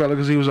big fella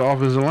because he was an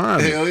offensive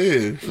lineman. Hell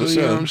yeah, for sure.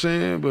 You know what I'm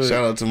saying? But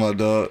shout out to my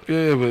dog.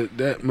 Yeah, but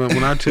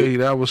when I tell you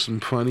that was some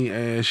funny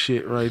ass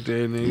shit right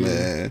there, nigga.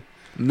 Man.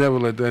 Never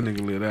let that nigga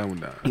live that one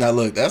down. Now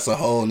look, that's a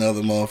whole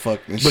nother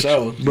motherfucking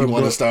show. You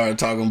want to start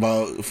talking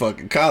about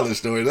fucking college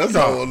story? That's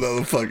a whole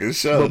nother fucking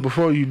show. But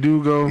before you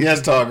do go,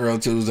 yes, Talk Girl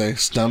Tuesday,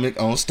 stomach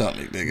on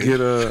stomach, nigga.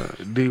 Get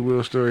a D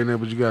Will story in there,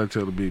 but you gotta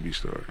tell the BB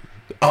story.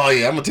 Oh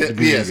yeah, I'm gonna tell.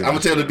 Yes, I'm gonna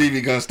tell the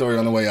BB gun story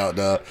on the way out,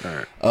 dog. All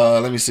right.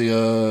 Let me see.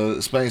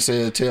 Spain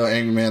said, "Tell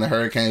Angry Man the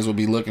Hurricanes will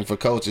be looking for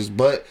coaches,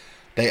 but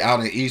they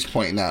out in East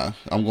Point now.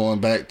 I'm going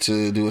back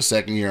to do a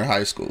second year in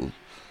high school."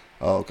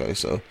 Oh, okay,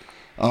 so.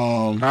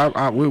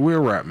 We're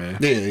rap, man.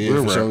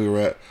 Yeah, for sure we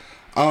rap.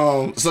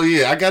 So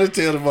yeah, I gotta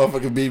tell the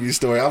motherfucking BB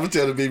story. I'm gonna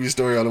tell the BB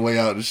story on the way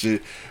out and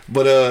shit.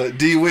 But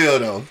D Will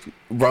though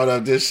brought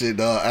up this shit,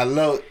 dog. I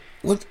love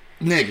what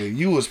nigga.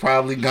 You was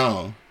probably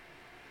gone.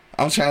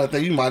 I'm trying to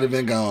think. You might have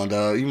been gone,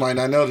 dog. You might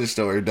not know this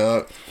story,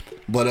 dog.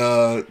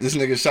 But this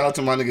nigga, shout out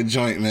to my nigga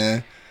Joint,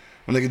 man.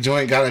 My nigga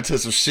Joint got into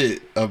some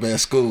shit up at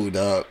school,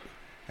 dog.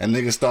 And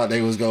niggas thought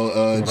they was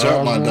gonna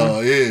jump my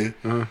dog.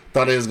 Yeah.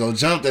 Thought they was gonna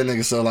jump that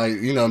nigga. So, like,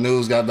 you know,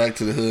 news got back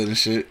to the hood and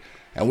shit.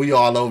 And we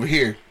all over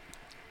here.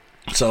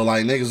 So,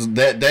 like, niggas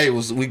that day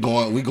was we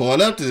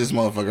going up to this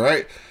motherfucker,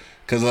 right?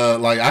 Cause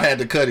like I had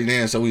to cut it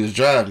in, so we was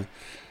driving.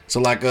 So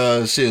like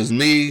shit was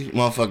me,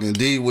 motherfucking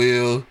D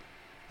Will,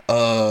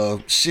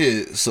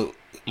 shit, so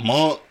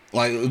Monk,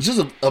 like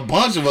just a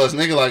bunch of us,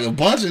 nigga, like a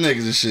bunch of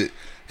niggas and shit.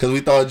 Cause we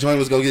thought Joint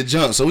was gonna get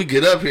jumped. So we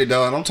get up here,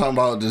 dog, and I'm talking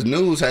about the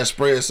news has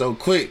spread so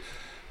quick.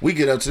 We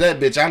get up to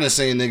that bitch. I done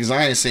seen niggas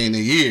I ain't seen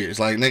in years.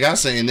 Like, nigga, I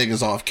seen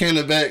niggas off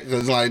Kennebec,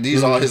 cause like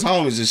these all his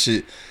homies and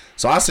shit.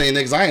 So I seen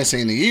niggas I ain't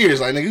seen in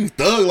years. Like, nigga, you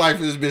thug life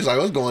for this bitch. Like,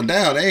 what's going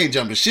down? They ain't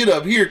jumping shit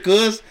up here,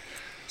 cuz.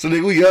 So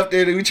nigga, we up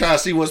there, nigga, we try to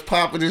see what's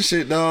popping and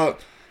shit, dog.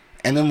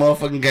 And them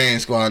motherfucking gang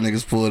squad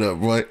niggas pulled up,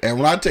 bro. And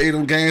when I tell you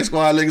them gang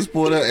squad niggas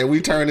pulled up and we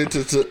turned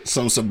into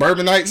some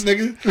suburbanites,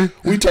 nigga,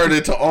 we turned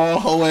into all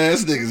hoe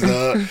ass niggas,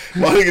 dog.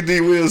 My nigga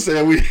D Will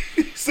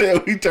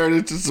said we turned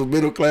into some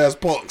middle class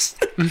punks.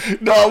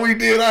 Dog, we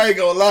did. I ain't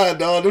gonna lie,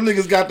 dog. Them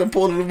niggas got them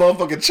pulling the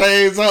motherfucking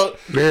chains out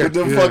with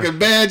them fucking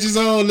badges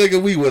on,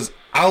 nigga. We was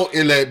out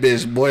in that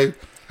bitch, boy.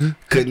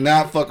 Could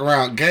not fuck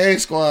around. Gang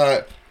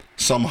squad,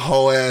 some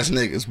hoe ass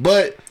niggas,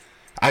 but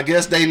I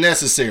guess they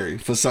necessary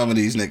for some of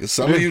these niggas.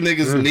 Some of you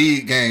niggas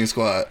need gang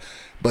squad.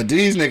 But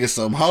these niggas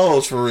some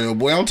hoes for real,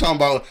 boy. I'm talking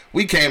about,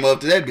 we came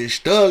up to that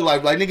bitch thug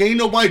like nigga, ain't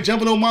nobody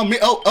jumping on my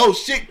oh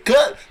shit,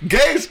 cut.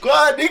 Gang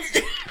squad,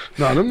 nigga.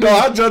 No,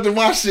 I jumped in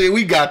my shit.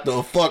 We got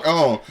the fuck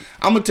on.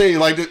 I'm gonna tell you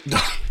like this.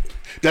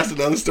 That's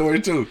another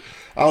story too.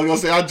 I was gonna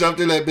say I jumped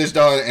in that bitch,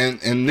 dog, and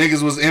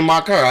niggas was in my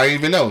car. I didn't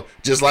even know.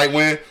 Just like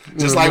when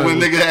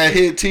nigga had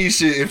hit T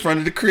shit in front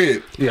of the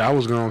crib. Yeah, I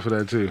was going for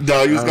that too.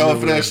 Dog, you was going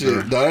for that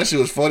shit. Dog, that shit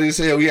was funny as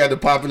hell. We had to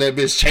pop in that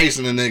bitch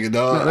chasing the nigga,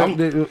 dog.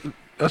 No,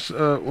 that's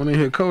when they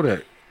hit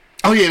Kodak.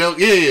 Oh yeah,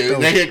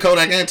 they hit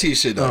Kodak and T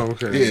shit though. Oh,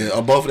 okay. Yeah,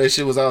 both of that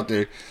shit was out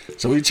there.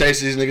 So we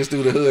chased these niggas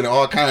through the hood and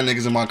all kind of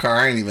niggas in my car.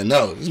 I ain't even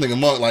know. This nigga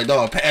Monk like,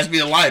 dog, pass me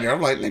a lighter.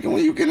 I'm like, nigga,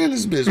 when you get in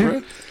this bitch,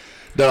 bro?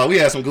 Dog, we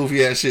had some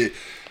goofy ass shit.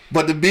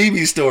 But the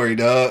BB story,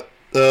 dog.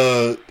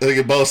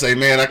 Nigga both say,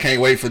 man, I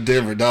can't wait for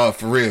Denver, dog.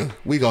 For real,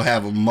 we gonna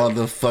have a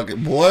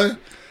motherfucking boy.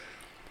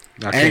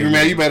 Angry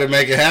man, you better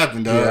make it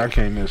happen, dog. Yeah, I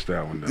can't miss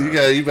that one, dog.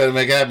 You better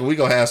make it happen. We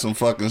gonna have some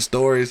fucking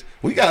stories.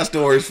 We got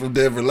stories from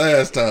Denver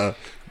last time,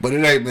 but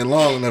it ain't been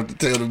long enough to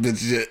tell them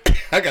bitches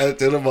yet. I gotta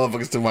tell them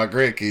motherfuckers to my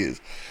grandkids.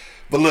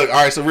 But look,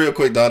 all right. So real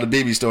quick, dog,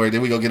 the BB story.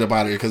 Then we gonna get up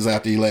out of here because it's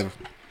after 11.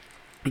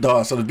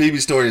 Dog. So the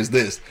BB story is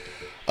this.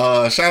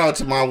 Shout out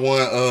to my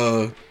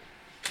one.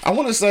 I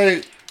want to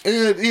say,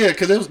 yeah,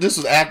 because this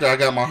was after I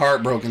got my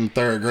heart broken in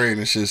 3rd grade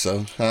and shit.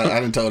 So I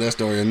didn't tell that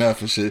story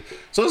enough and shit.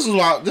 So this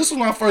was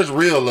my first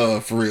real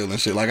love for real and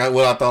shit. Like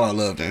what I thought I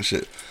loved and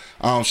shit.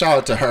 Shout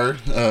out to her.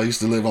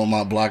 Used to live on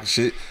my block and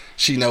shit.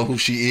 She know who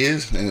she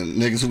is, and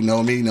niggas who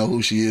know me know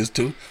who she is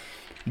too.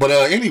 But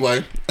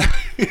anyway,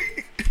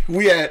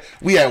 we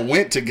had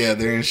went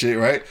together and shit,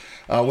 right?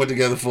 Went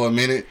together for a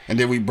minute and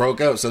then we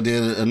broke up. So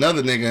then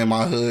another nigga in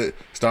my hood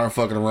started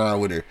fucking around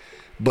with her.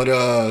 But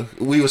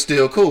we was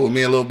still cool.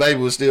 Me and Lil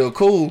Baby was still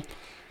cool.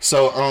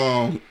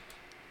 So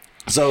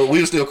we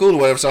was still cool or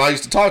whatever. So I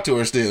used to talk to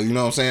her still, you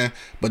know what I'm saying?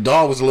 But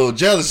dog was a little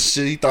jealous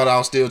and shit. He thought I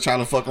was still trying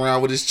to fuck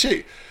around with his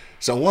chick.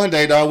 So one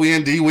day, dog, we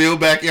in D Will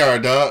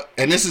backyard, dog.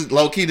 And this is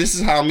low key, this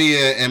is how me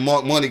and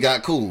Mark Money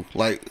got cool.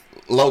 Like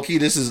low key,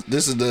 this is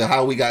the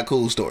how we got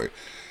cool story.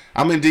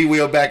 I'm in D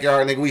Will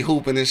backyard, nigga, we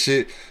hooping and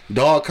shit.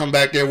 Dog come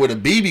back there with a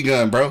BB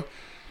gun, bro.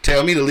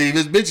 Tell me to leave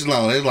his bitch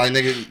alone. It's like,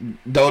 nigga,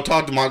 don't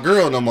talk to my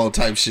girl no more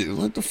type shit.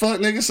 What the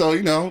fuck, nigga? So,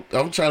 you know,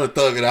 I'm trying to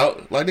thug it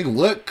out. Like, nigga,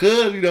 what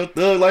could, you know,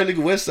 thug like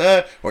nigga west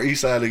side or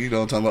east side, nigga, you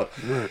know what I'm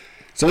talking about. Right.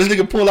 So this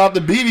nigga pull out the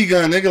BB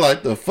gun, nigga,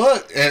 like, the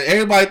fuck? And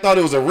everybody thought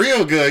it was a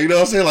real gun, you know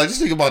what I'm saying? Like,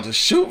 this nigga about to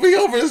shoot me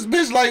over this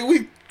bitch like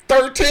we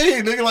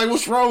 13, nigga. Like,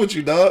 what's wrong with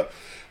you, dog?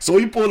 So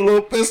he pulled a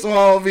little pistol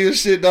off me and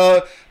shit,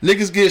 dog.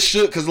 Niggas get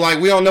shook because,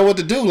 like, we don't know what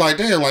to do. Like,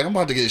 damn, like, I'm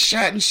about to get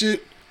shot and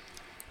shit.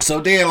 So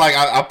then, like,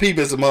 I peep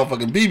it's a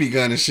motherfucking BB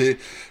gun and shit.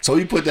 So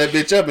he put that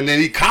bitch up and then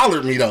he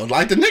collared me, though.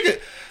 Like, the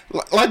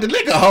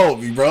nigga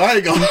hold me, bro. I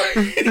ain't gonna...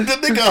 the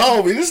nigga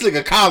hold me. This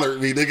nigga collared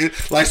me,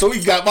 nigga. Like, so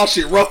he got my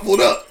shit ruffled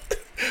up.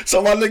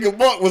 So my nigga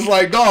Buck was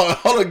like, dog,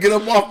 hold on, get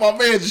up off my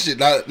man and shit.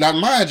 Now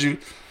mind you,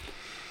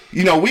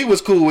 you know, we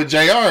was cool with JR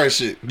and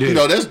shit. Yeah. You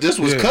know, this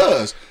was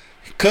Cuz.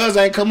 Cuz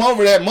ain't come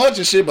over that much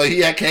and shit, but he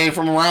had came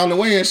from around the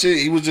way and shit.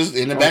 He was just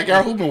in the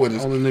backyard hooping with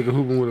us. Only nigga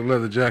hooping with a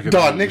leather jacket.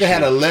 Dog, nigga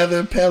had a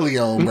leather pelly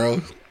on,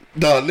 bro.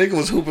 Dog, nigga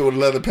was hooping with a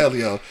leather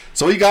pelly on.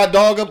 So he got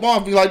dog up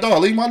off. He like,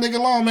 dog, leave my nigga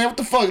alone, man. What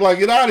the fuck? Like,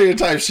 get out of here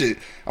type shit.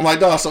 I'm like,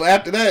 dog, so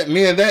after that,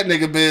 me and that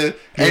nigga been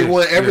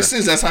A1 ever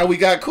since. That's how we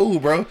got cool,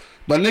 bro.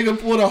 But nigga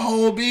pulled a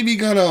whole BB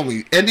gun on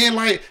me. And then,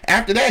 like,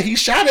 after that, he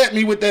shot at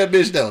me with that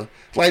bitch, though.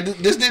 Like,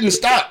 this didn't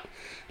stop.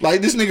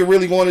 Like, this nigga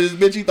really wanted this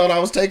bitch. He thought I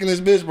was taking this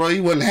bitch, bro.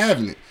 He wasn't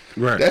having it.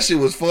 Right. That shit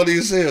was funny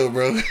as hell,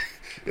 bro.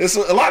 It's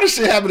a lot of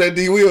shit happened at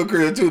D Will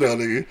crib too, though,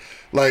 nigga.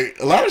 Like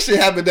a lot of shit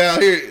happened down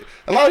here.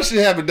 A lot of shit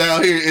happened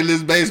down here in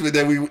this basement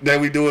that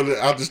we doing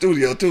out the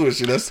studio too and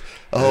shit. That's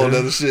a whole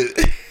other shit.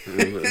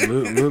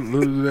 Little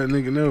did that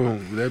nigga know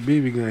that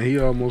BB gun. He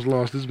almost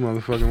lost his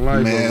motherfucking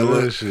life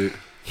over that shit.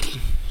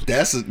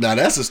 That's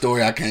a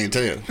story I can't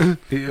tell.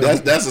 Yeah.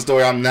 That's a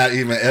story I'm not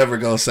even ever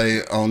gonna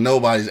say on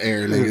nobody's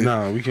air, nigga.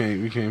 Nah, we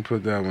can't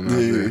put that one out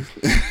there.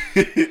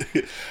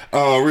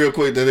 Real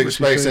quick, the nigga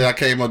Space said I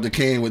came up to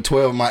King with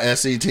 12 of my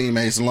SC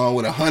teammates along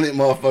with 100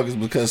 motherfuckers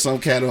because some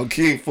cat on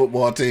King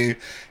football team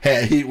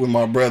had heat with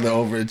my brother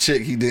over a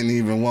chick he didn't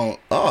even want.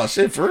 Oh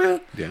shit, for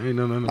real? Yeah, I ain't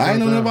know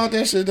nothing about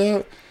that shit,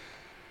 dog.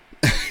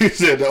 He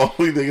said the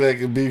only thing that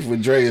can beef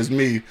with Dre is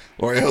me,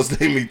 or else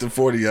they meet the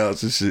 40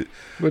 ounce and shit.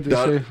 What they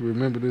say?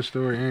 Remember this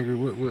story, Angry?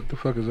 What the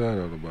fuck is that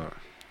all about?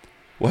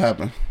 What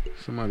happened?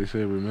 Somebody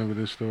said, remember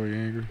this story,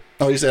 Angry?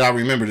 Oh, he said I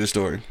remember this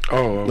story.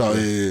 Oh,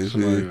 okay.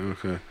 No, yeah.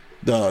 Okay.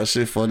 Dog,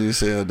 shit funny as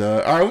hell,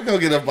 dog. All right, we gonna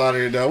get up out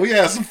of here, dog. We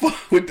had some fun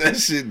with that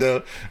shit,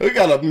 dog. We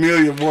got a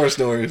million more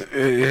stories.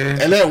 Yeah.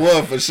 And that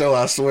was for sure.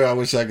 I swear, I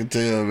wish I could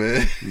tell,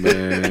 man.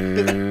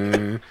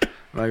 Man.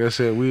 Like I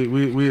said,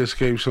 we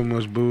escaped so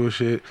much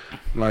bullshit.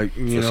 Like,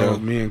 you know, sure.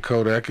 Me and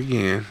Kodak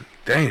again.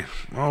 Damn,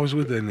 I'm always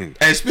with that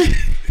nigga. Hey,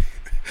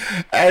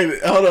 hey,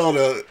 hold on,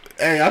 though.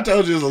 Hey, I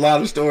told you there's a lot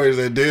of stories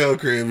at Dale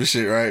crib and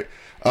shit, right?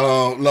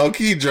 Low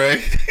key,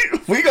 Dre,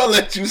 we gonna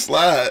let you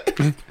slide.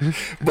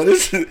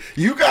 But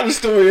you got a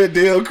story at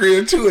Dale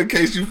crib too, in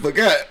case you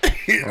forgot.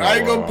 I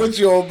ain't gonna put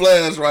you on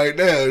blast right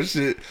now and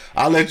shit.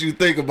 I'll let you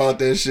think about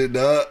that shit,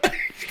 dog.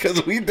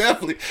 Because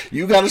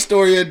you got a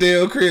story at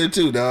Dale crib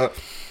too, dog.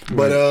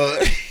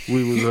 But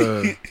we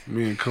was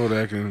me and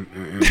Kodak and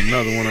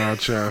another one of our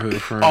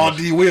childhood friends. Oh,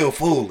 D Will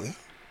fooling.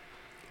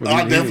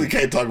 I definitely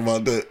can't talk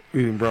about that.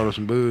 We done brought up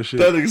some bullshit.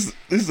 That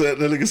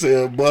nigga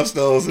said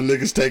bustos and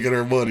niggas taking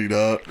her money,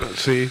 dog.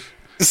 See.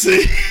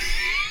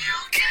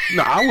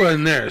 No, I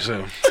wasn't there,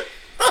 so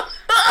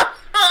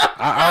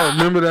I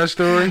remember that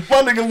story.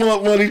 My nigga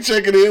want money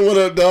checking in. What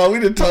up, dog? We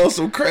done told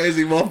some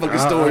crazy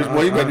motherfucking stories,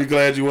 boy. You better be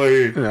glad you were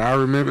here. Yeah, I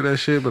remember that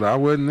shit, but I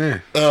wasn't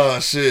there. Oh,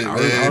 shit, man.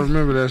 I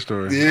remember that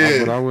story.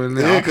 Yeah. But I wasn't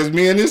there. Yeah, because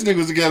me and this nigga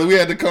was together. We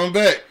had to come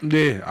back.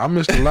 Yeah, I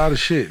missed a lot of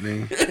shit,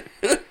 nigga.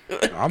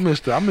 I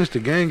missed the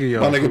gang of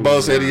y'all. My nigga Bo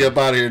said he up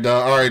out of here,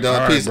 dog. All right,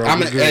 dog. Peace. Bro,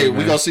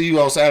 we gonna see you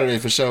on Saturday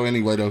for sure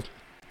anyway, though.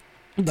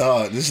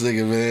 Dog, this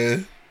nigga,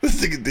 man.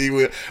 This nigga D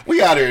Will.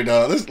 We out here,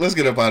 dog. Let's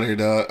get up out of here,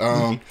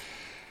 dog.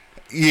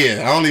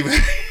 Yeah, I don't even...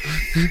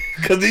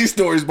 Because these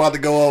stories about to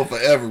go on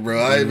forever, bro.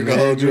 I ain't even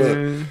gonna hold you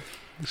up.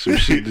 Some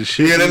shit, the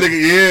shit. Yeah, that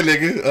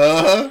nigga.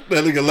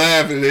 That nigga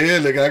laughing. Yeah,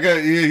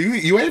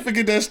 nigga. You ain't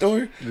forget that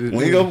story.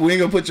 We ain't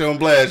gonna put you on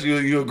blast.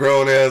 You a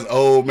grown ass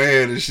old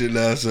man and shit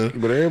now, so.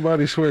 But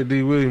everybody swear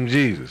D. William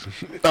Jesus.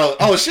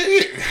 Oh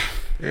shit.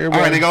 Everybody,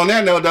 all right, nigga, on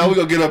that note, dog, we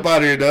gonna get up out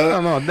of here,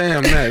 dog. No,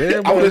 damn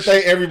that. I want to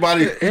thank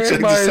everybody.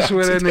 Everybody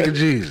swear that nigga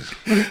Jesus.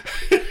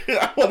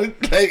 I want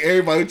to thank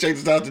everybody who checked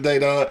us out today,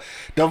 dog.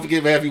 Don't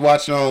forget, man, if you're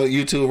watching on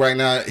YouTube right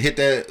now, hit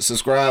that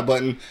subscribe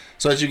button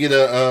so that you get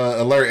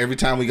a alert every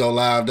time we go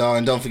live, dog.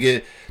 And don't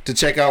forget to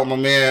check out my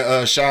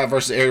man Shy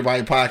vs.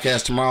 Everybody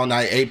podcast tomorrow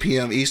night, 8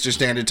 p.m. Eastern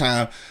Standard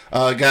Time.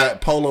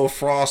 Got Polo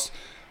Frost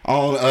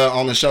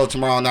on the show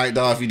tomorrow night,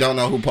 dog. If you don't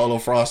know who Polo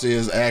Frost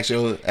is, ask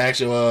your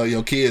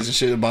kids and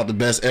shit about the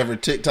best ever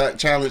TikTok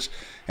challenge,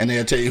 and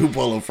they'll tell you who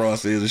Polo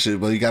Frost is and shit.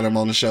 But you got him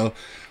on the show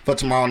for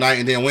tomorrow night,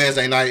 and then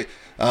Wednesday night,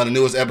 the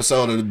newest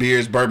episode of the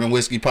Beers Bourbon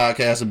Whiskey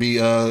podcast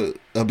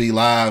will be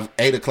live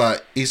 8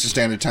 o'clock Eastern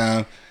Standard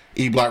Time,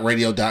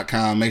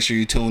 eblockradio.com. Make sure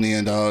you tune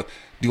in, dog.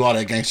 Do all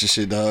that gangster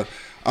shit, dog.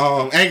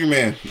 Angry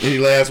Man, any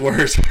last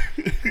words?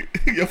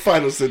 Your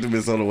final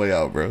sentiments on the way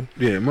out, bro.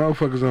 Yeah,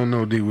 motherfuckers don't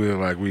know D. Will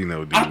like we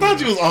know D. I thought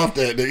you was off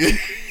that, nigga.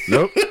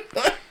 Nope.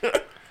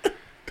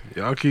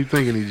 Y'all keep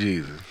thinking he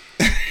Jesus.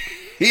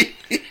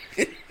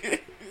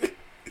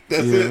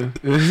 That's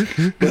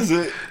it. That's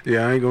it.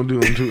 Yeah, I ain't gonna do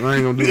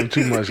him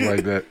too much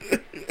like that.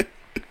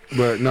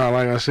 But no,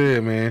 like I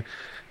said, man,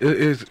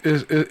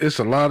 it's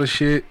a lot of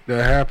shit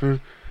that happened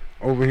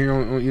over here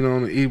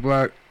on the E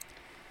Block,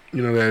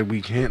 that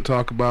we can't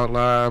talk about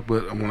live.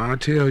 But when I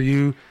tell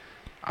you,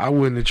 I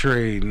wouldn't have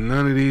traded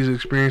none of these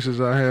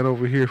experiences I had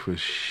over here for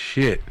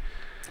shit.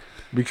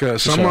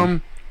 Because some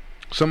of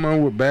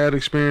them were bad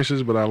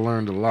experiences, but I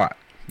learned a lot.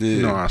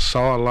 Yeah. I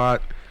saw a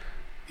lot.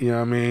 You know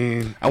what I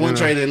mean? I wouldn't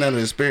trade in none of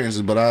the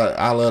experiences, but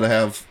I love to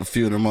have a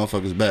few of them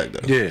motherfuckers back,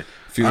 though. Yeah.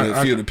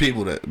 A few of the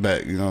people that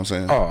back, you know what I'm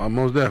saying? Oh,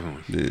 most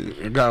definitely.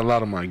 Yeah. I got a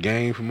lot of my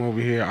game from over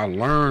here. I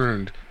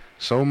learned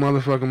so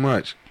motherfucking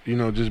much,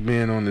 just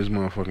being on this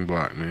motherfucking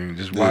block, man.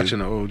 Just watching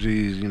the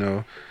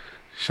OGs,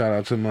 Shout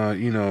out to my,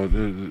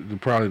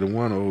 probably the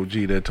one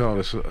OG that taught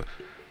us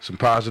some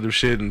positive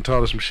shit and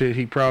taught us some shit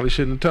he probably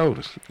shouldn't have told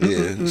us.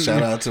 Yeah,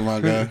 shout out to my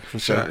guy, for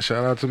sure.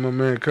 Shout out to my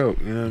man Coke,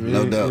 you know what I mean?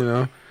 No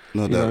doubt.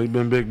 No doubt. He's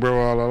been big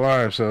bro all our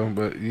lives,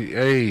 but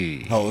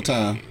hey. Whole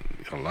time.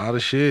 A lot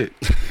of shit.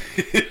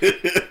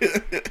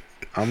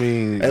 I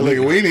mean. Hey,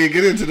 look, we didn't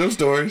get into them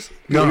stories.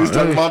 No, we was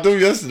talking about them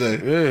yesterday.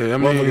 Yeah, I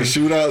mean.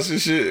 Motherfucking shootouts and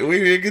shit. We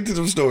didn't get to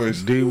them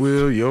stories. D.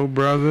 Will, your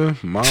brother,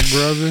 my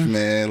brother.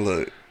 Man,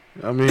 look.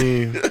 I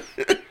mean.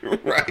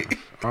 Right.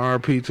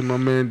 RP to my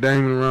man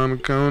Damon around the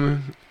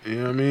corner. You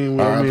know what I mean?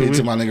 RP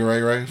to my nigga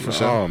Ray Ray, for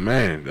sure. Oh,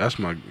 man. That's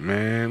my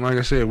man. Like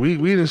I said, we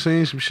done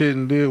seen some shit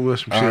and deal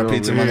with some shit over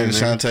RP to my here,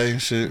 nigga Shantae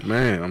and shit.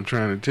 Man, I'm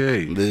trying to tell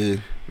you. Yeah.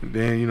 And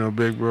then, you know,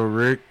 big bro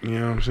Rick, you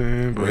know what I'm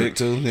saying? But, Rick,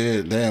 too.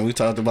 Yeah, damn, we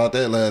talked about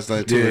that last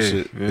night, too, and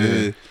shit.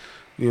 Yeah.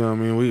 You know what I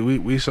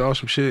mean? We saw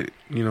some shit,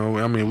 you know.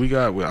 I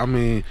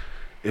mean,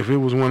 if it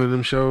was one of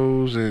them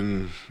shows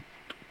and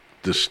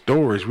the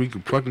stories we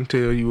could fucking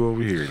tell you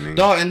over here, nigga.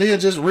 Dog, and then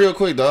just real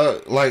quick,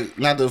 dog, like,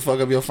 not to fuck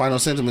up your final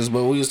sentiments,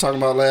 but we was talking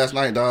about last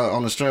night, dog,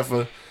 on the strength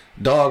of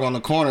Dog on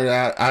the corner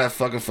that I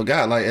fucking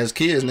forgot. Like, as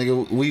kids,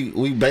 nigga,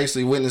 we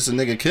basically witnessed a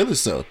nigga kill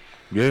himself.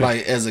 Yeah.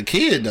 Like, as a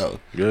kid,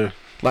 though. Yeah.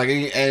 Like,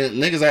 and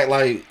niggas act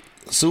like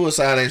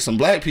suicide ain't some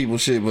black people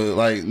shit, but,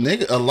 like,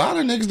 nigga, a lot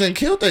of niggas done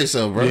killed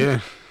themselves, bro. Yeah.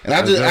 And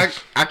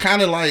I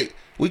kind of, like,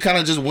 we kind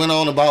of just went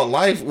on about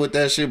life with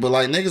that shit, but,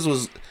 like, niggas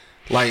was,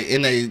 like,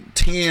 in their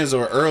teens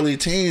or early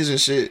teens and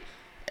shit,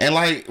 and,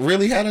 like,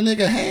 really had a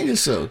nigga hang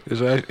himself.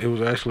 It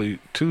was actually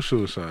 2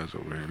 suicides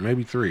over here,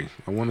 maybe 3.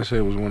 I want to say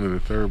it was one in the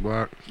 3rd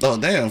block. Oh,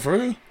 damn, for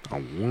real? I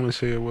want to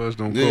say it was.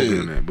 Don't quote me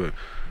on that, but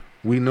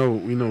we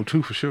know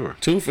 2 for sure.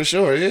 2 for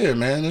sure, yeah,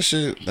 man. This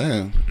shit,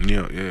 damn.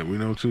 Yeah, we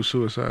know 2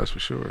 suicides for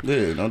sure.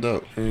 Yeah, no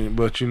doubt.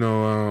 But you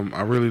know,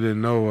 I really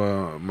didn't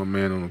know my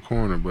man on the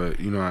corner, but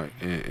you know,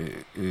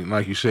 and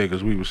like you said,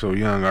 because we were so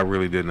young, I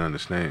really didn't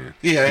understand.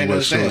 Yeah, I didn't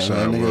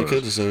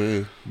understand.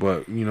 Yeah.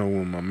 But you know,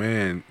 when my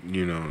man,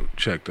 you know,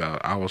 checked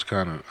out, I was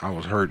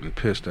hurt and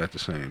pissed at the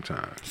same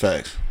time.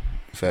 Facts.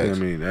 You know what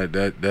I mean,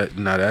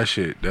 that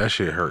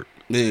shit hurt.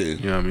 Yeah.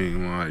 You know what I mean?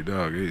 I'm like,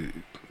 dog,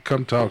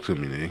 come talk to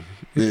me, nigga.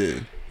 Yeah. You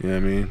know what I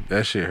mean?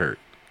 That shit hurt.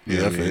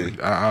 Yeah, I feel you.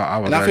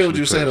 I feel what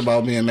you said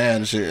about being mad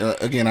and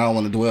shit. Again, I don't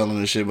want to dwell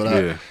on this shit,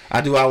 but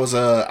I do. I was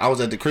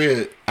at the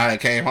crib. I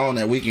came home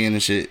that weekend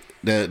and shit.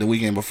 The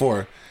weekend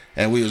before,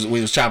 and we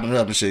was chopping it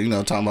up and shit. You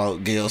know, talking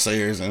about Gale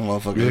Sayers and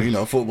motherfucking you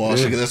know, football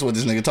shit. Cause that's what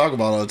this nigga talk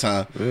about all the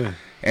time. Yeah.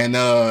 And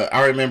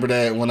I remember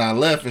that when I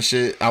left and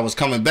shit, I was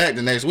coming back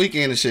the next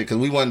weekend and shit, cause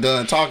we wasn't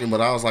done talking.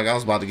 But I was like, I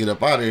was about to get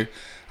up out of here.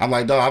 I'm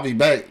like, dog, I'll be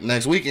back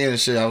next weekend and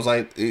shit. I was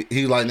like, he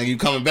was like, nigga, you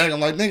coming back? I'm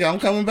like, nigga, I'm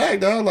coming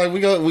back, dog. Like, we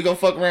go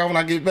fuck around when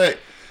I get back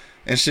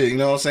and shit. You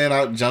know what I'm saying?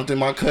 I jumped in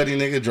my Cuddy,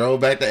 nigga, drove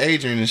back to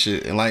Adrian and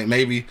shit. And like,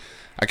 maybe,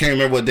 I can't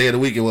remember what day of the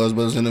week it was,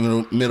 but it was in the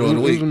middle of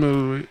the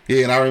week.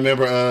 Yeah, and I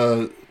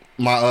remember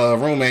my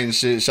roommate and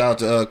shit,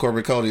 shout out to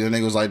Corbett Cody, and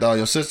nigga was like, dog,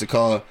 your sister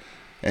called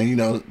and, you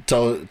know,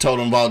 told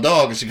him about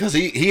Dog and shit, because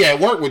he had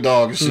worked with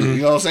Dog and shit.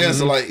 You know what I'm saying?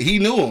 So like, he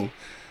knew him.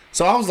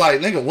 So I was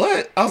like, nigga,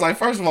 what? I was like,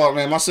 first of all,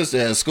 man, my sister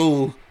had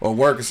school or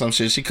work or some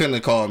shit. She couldn't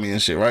have called me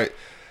and shit, right?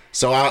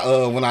 So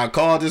I when I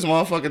called this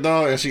motherfucker,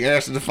 dog, and she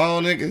answered the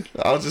phone, nigga,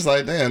 I was just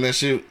like, damn, that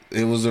shit,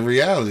 it was a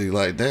reality.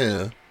 Like,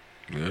 damn.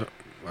 Yeah.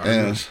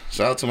 Damn.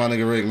 Shout out to my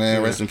nigga Rick, man.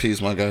 Yeah. Rest in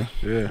peace, my guy.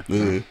 Yeah.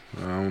 Yeah.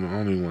 I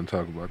don't even want to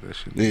talk about that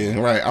shit. Yeah,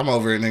 right. I'm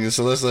over it, nigga.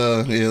 So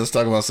let's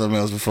talk about something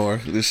else before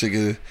this shit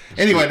get.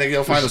 Anyway, nigga,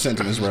 your final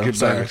sentiments, bro. Get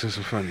back to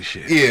some funny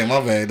shit. Yeah,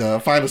 my bad,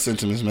 dog. Final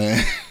sentiments,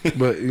 man.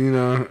 But you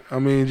know, I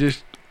mean,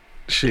 just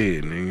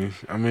shit, nigga.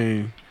 I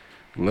mean,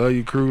 love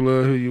your crew,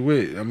 love who you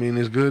with. I mean,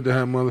 it's good to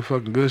have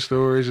motherfucking good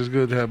stories. It's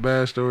good to have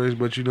bad stories.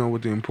 But you know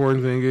what the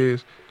important thing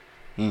is?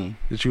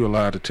 That you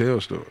allowed to tell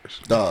stories.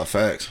 Dog,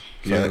 facts.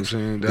 You know what I'm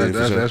saying?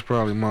 That's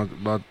probably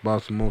about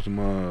the most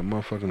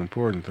motherfucking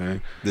important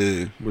thing.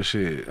 Yeah. But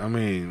shit, I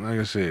mean, like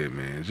I said,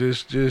 man,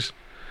 just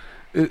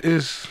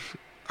it's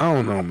I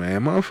don't know,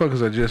 man.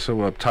 Motherfuckers are just so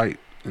uptight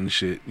and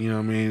shit. You know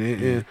what I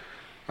mean?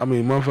 I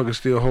mean, motherfuckers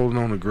still holding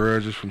on to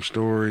grudges from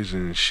stories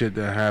and shit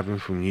that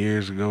happened from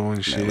years ago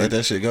and shit. Man, let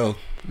that shit go.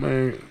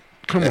 Man,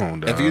 come on,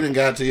 dog. If you done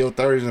got to your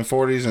 30s and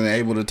 40s and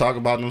able to talk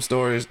about them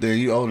stories, then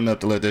you old enough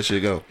to let that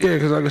shit go. Yeah,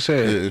 because like I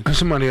said,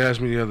 somebody asked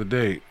me the other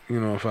day,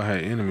 you know, if I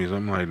had enemies.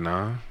 I'm like,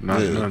 nah,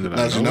 none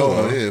that I know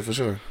of. Yeah, for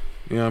sure.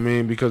 You know what I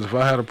mean? Because if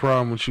I had a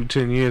problem with you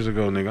 10 years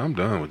ago, nigga, I'm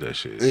done with that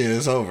shit. Yeah,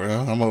 it's over.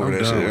 Huh? I'm over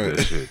that shit. Right?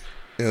 That shit.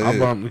 I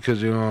bumped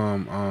because, you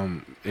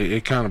know,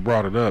 it kind of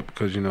brought it up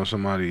because, you know,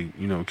 somebody,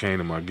 you know, came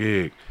to my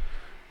gig.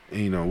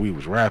 And, you know, we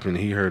was rapping.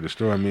 He heard the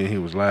story. Me and he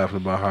was laughing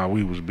about how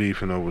we was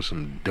beefing over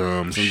some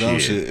dumb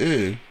shit.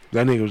 Yeah.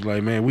 That nigga was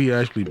like, man, we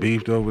actually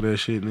beefed over that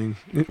shit,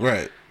 nigga.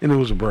 Right. And it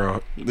was a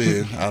broad.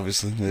 Yeah,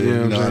 obviously. Yeah,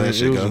 you know how that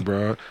shit it was a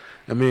broad.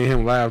 And me and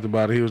him laughed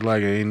about it. He was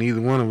like, ain't neither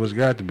one of us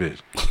got the bitch.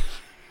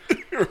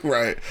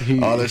 Right.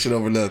 All that shit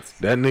over nothing.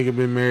 That nigga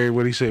been married,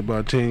 what he say,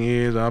 about 10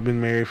 years. I've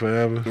been married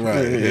forever.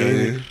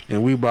 Right.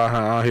 And we about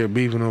out here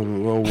beefing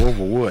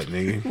over what,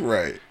 nigga?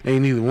 Right.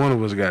 Ain't neither one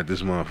of us got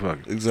this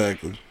motherfucker.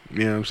 Exactly.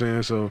 You know what I'm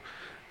saying? So,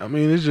 I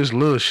mean, it's just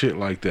little shit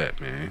like that,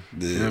 man.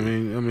 Yeah. You know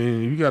what I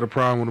mean, you got a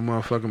problem with a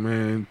motherfucker,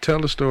 man, tell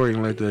the story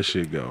and let that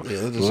shit go.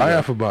 Yeah,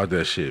 laugh about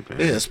that shit, man.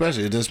 Yeah,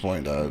 especially at this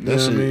point, dog.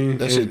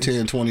 That shit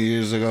 10, 20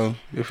 years ago,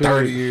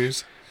 30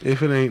 years.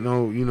 If it ain't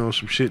no, you know,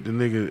 some shit the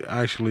nigga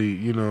actually,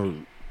 you know,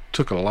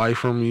 took a life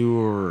from you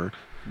or,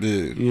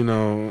 you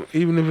know,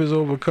 even if it's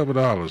over a couple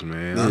dollars,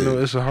 man. I know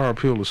it's a hard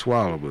pill to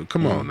swallow, but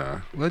come on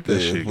now. Let that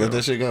shit go. Let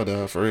that shit go,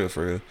 dog. For real,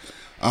 for real.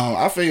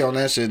 I feel you on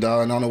that shit,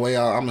 dog. And on the way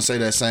out, I'm gonna say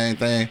that same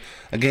thing.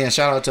 Again,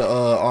 shout out to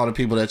all the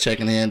people that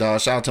checking in,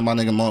 dog. Shout out to my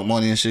nigga Monk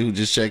Money and shit who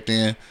just checked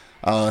in.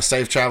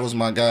 Safe travels,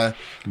 my guy.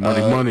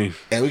 Money.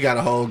 And we got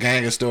a whole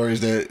gang of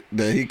stories that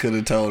he could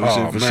have told and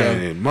shit for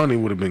sure. Money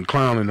would have been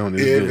clowning on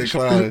this Yeah, bitch. been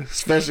clowning.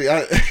 Especially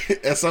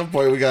at some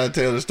point we gotta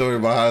tell the story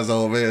about how his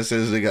old man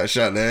says they got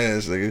shot in the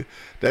ass, nigga.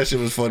 That shit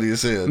was funny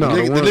as hell. No,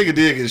 the nigga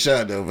did get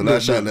shot though, but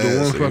not shot in the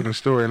ass. The one fucking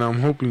story, and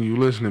I'm hoping you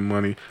listening,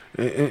 Money,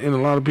 and a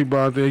lot of people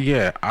out there.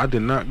 Yeah, I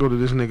did not go to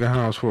this nigga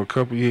house for a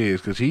couple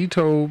years because he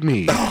told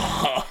me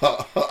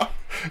about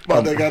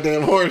that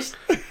goddamn horse.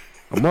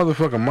 A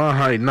motherfucker my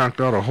height knocked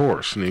out a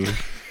horse, nigga.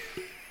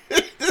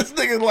 This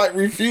nigga like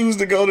refused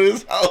to go to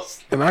his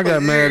house. And I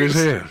got mad as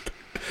hell.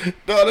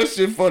 No, that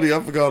shit funny. I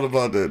forgot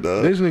about that,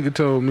 dog. This nigga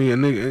told me,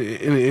 and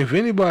if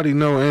anybody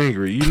know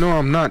Angry, you know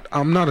I'm not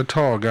a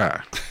tall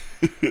guy.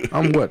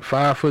 I'm what,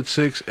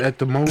 5'6" at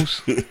the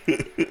most?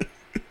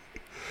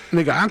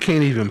 Nigga, I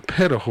can't even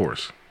pet a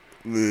horse.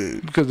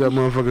 Because that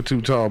motherfucker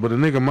too tall. But a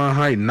nigga my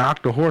height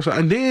knocked the horse out.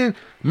 And then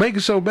make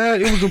it so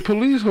bad, it was a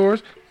police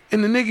horse.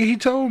 And the nigga, he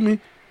told me,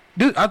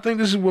 I think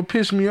this is what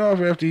pissed me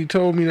off after he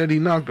told me that he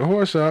knocked the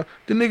horse out.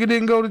 The nigga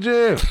didn't go to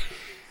jail.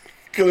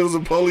 Because it was a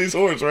police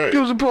horse, right? It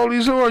was a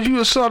police horse. You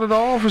assaulted the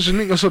officer,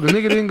 nigga. So the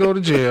nigga didn't go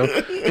to jail.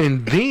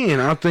 And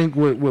then I think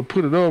what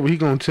put it over, he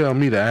gonna tell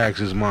me to ask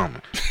his mama.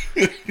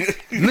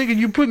 Nigga,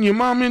 you putting your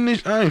mom in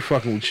this? I ain't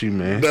fucking with you,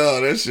 man. No,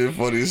 that shit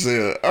funny as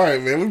hell. All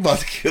right, man, we about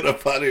to get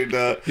up out of here,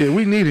 dog. Yeah,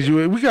 we needed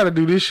you. We got to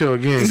do this show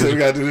again. We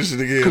got to do this shit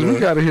again. Because we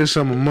got to hear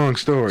some of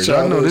Monk's stories.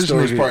 I know this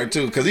stories nigga, part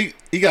 2. Because he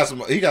got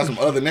some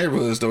other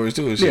neighborhood stories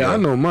too. And shit, I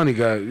know Money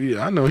got.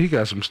 Yeah, I know he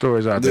got some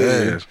stories out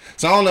there.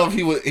 So I don't know if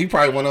he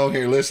probably went over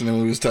here listening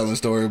when we was telling the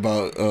story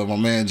about my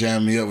man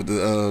jamming me up with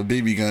the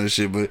BB gun and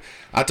shit. But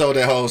I told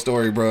that whole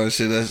story, bro. And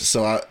shit.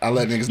 So I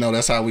let niggas know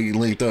that's how we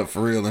linked up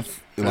for real. And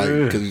like,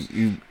 because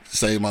you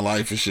saved my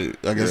life and shit.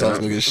 I guess I was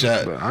gonna get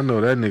shot. But I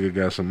know that nigga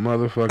got some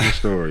motherfucking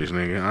stories,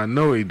 nigga. I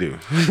know he do.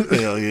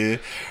 Hell yeah.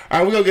 All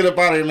right, we gonna get up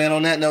out of here, man.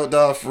 On that note,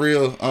 dog, for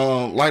real.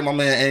 Like my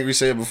man Angry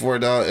said before,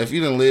 dog, if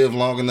you didn't live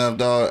long enough,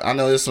 dog, I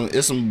know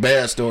it's some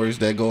bad stories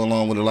that go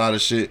along with a lot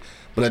of shit.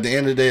 But at the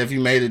end of the day, if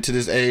you made it to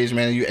this age,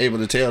 man, and you able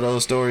to tell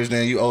those stories,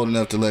 then you old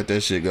enough to let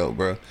that shit go,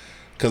 bro.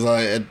 Cause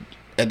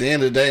at the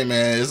end of the day,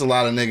 man, there's a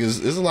lot of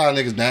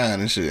niggas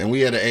dying and shit. And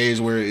we at an age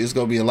where it's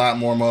gonna be a lot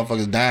more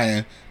motherfuckers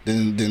dying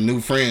than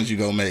new friends you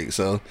go make.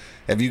 So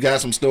if you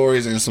got some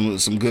stories and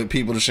some good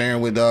people to share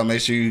with, dog,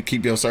 make sure you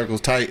keep your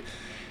circles tight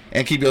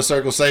and keep your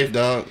circle safe,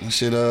 dog.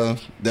 Shit,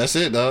 that's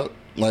it, dog.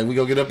 Like, we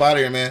go get up out of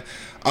here, man.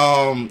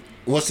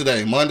 What's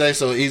today? Monday,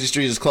 so Easy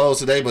Street is closed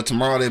today, but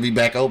tomorrow they'll be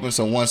back open.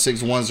 So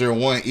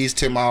 16101 East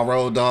 10 Mile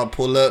Road, dog.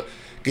 Pull up.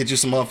 Get you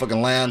some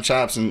motherfucking lamb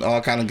chops and all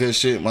kind of good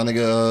shit. My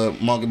nigga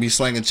Monk will be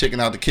slinging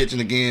chicken out the kitchen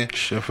again.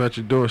 Chef at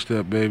your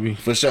doorstep, baby.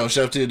 For sure.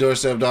 Chef to your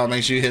doorstep, dog.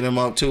 Make sure you hit him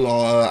up, too,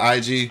 on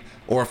IG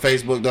or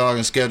Facebook, dog,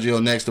 and schedule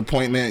your next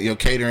appointment, your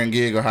catering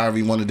gig, or however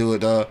you want to do it,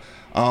 dog.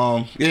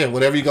 Yeah,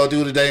 whatever you go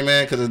do today,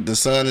 man, because the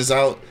sun is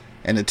out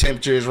and the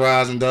temperature is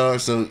rising,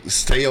 dog. So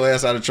stay your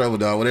ass out of trouble,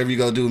 dog. Whatever you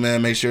go do,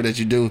 man, make sure that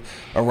you do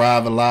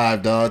arrive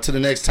alive, dog. Till the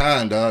next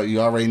time, dog. You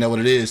already know what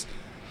it is.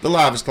 The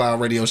Livest Cloud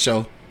Radio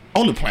Show.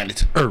 On the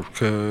planet Earth,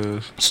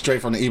 cuz.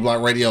 Straight from the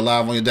E-Block Radio,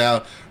 live on your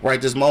dial.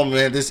 Right this moment,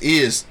 man. This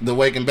is the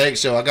Wake and Bake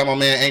Show. I got my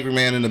man Angry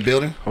Man in the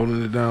building.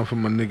 Holding it down for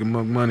my nigga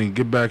Monk Money.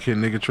 Get back here,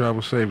 nigga.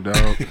 Travel safe,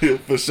 dog.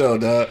 For sure,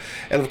 dog.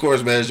 And of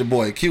course, man, it's your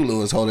boy Q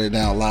Lewis holding it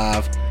down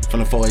live from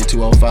the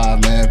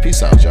 48205, man.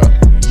 Peace out, y'all.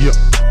 Yep.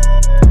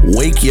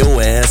 Wake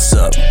your ass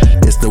up.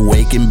 It's the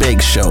Wake and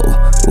Bake Show,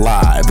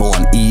 live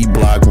on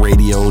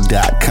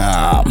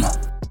eblockradio.com.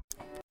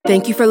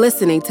 Thank you for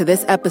listening to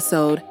this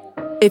episode.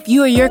 If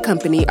you or your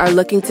company are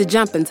looking to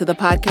jump into the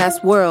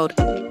podcast world,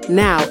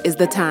 now is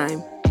the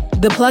time.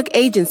 The Plug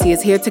Agency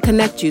is here to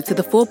connect you to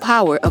the full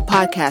power of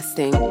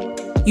podcasting.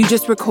 You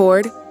just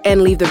record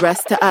and leave the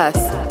rest to us.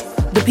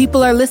 The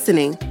people are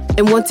listening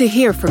and want to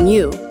hear from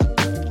you.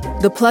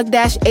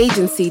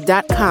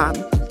 Theplug-agency.com.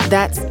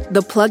 That's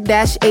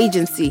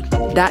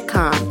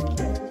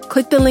theplug-agency.com.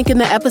 Click the link in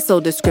the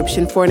episode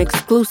description for an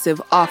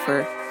exclusive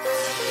offer.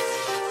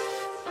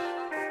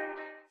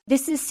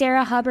 This is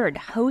Sarah Hubbard,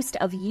 host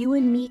of You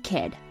and Me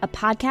Kid, a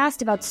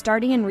podcast about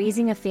starting and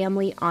raising a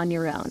family on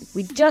your own.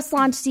 We just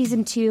launched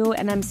season 2,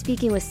 and I'm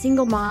speaking with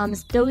single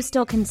moms, those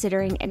still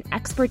considering, and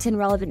experts in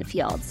relevant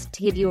fields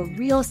to give you a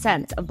real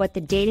sense of what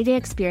the day-to-day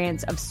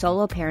experience of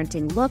solo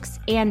parenting looks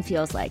and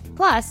feels like.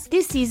 Plus,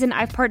 this season,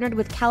 I've partnered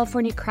with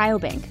California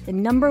Cryobank, the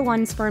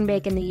 #1 sperm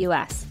bank in the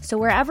U.S. So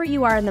wherever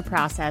you are in the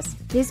process,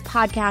 this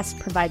podcast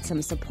provides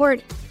some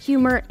support,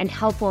 humor, and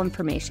helpful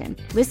information.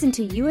 Listen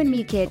to You and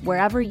Me Kid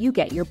wherever you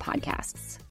get your podcasts.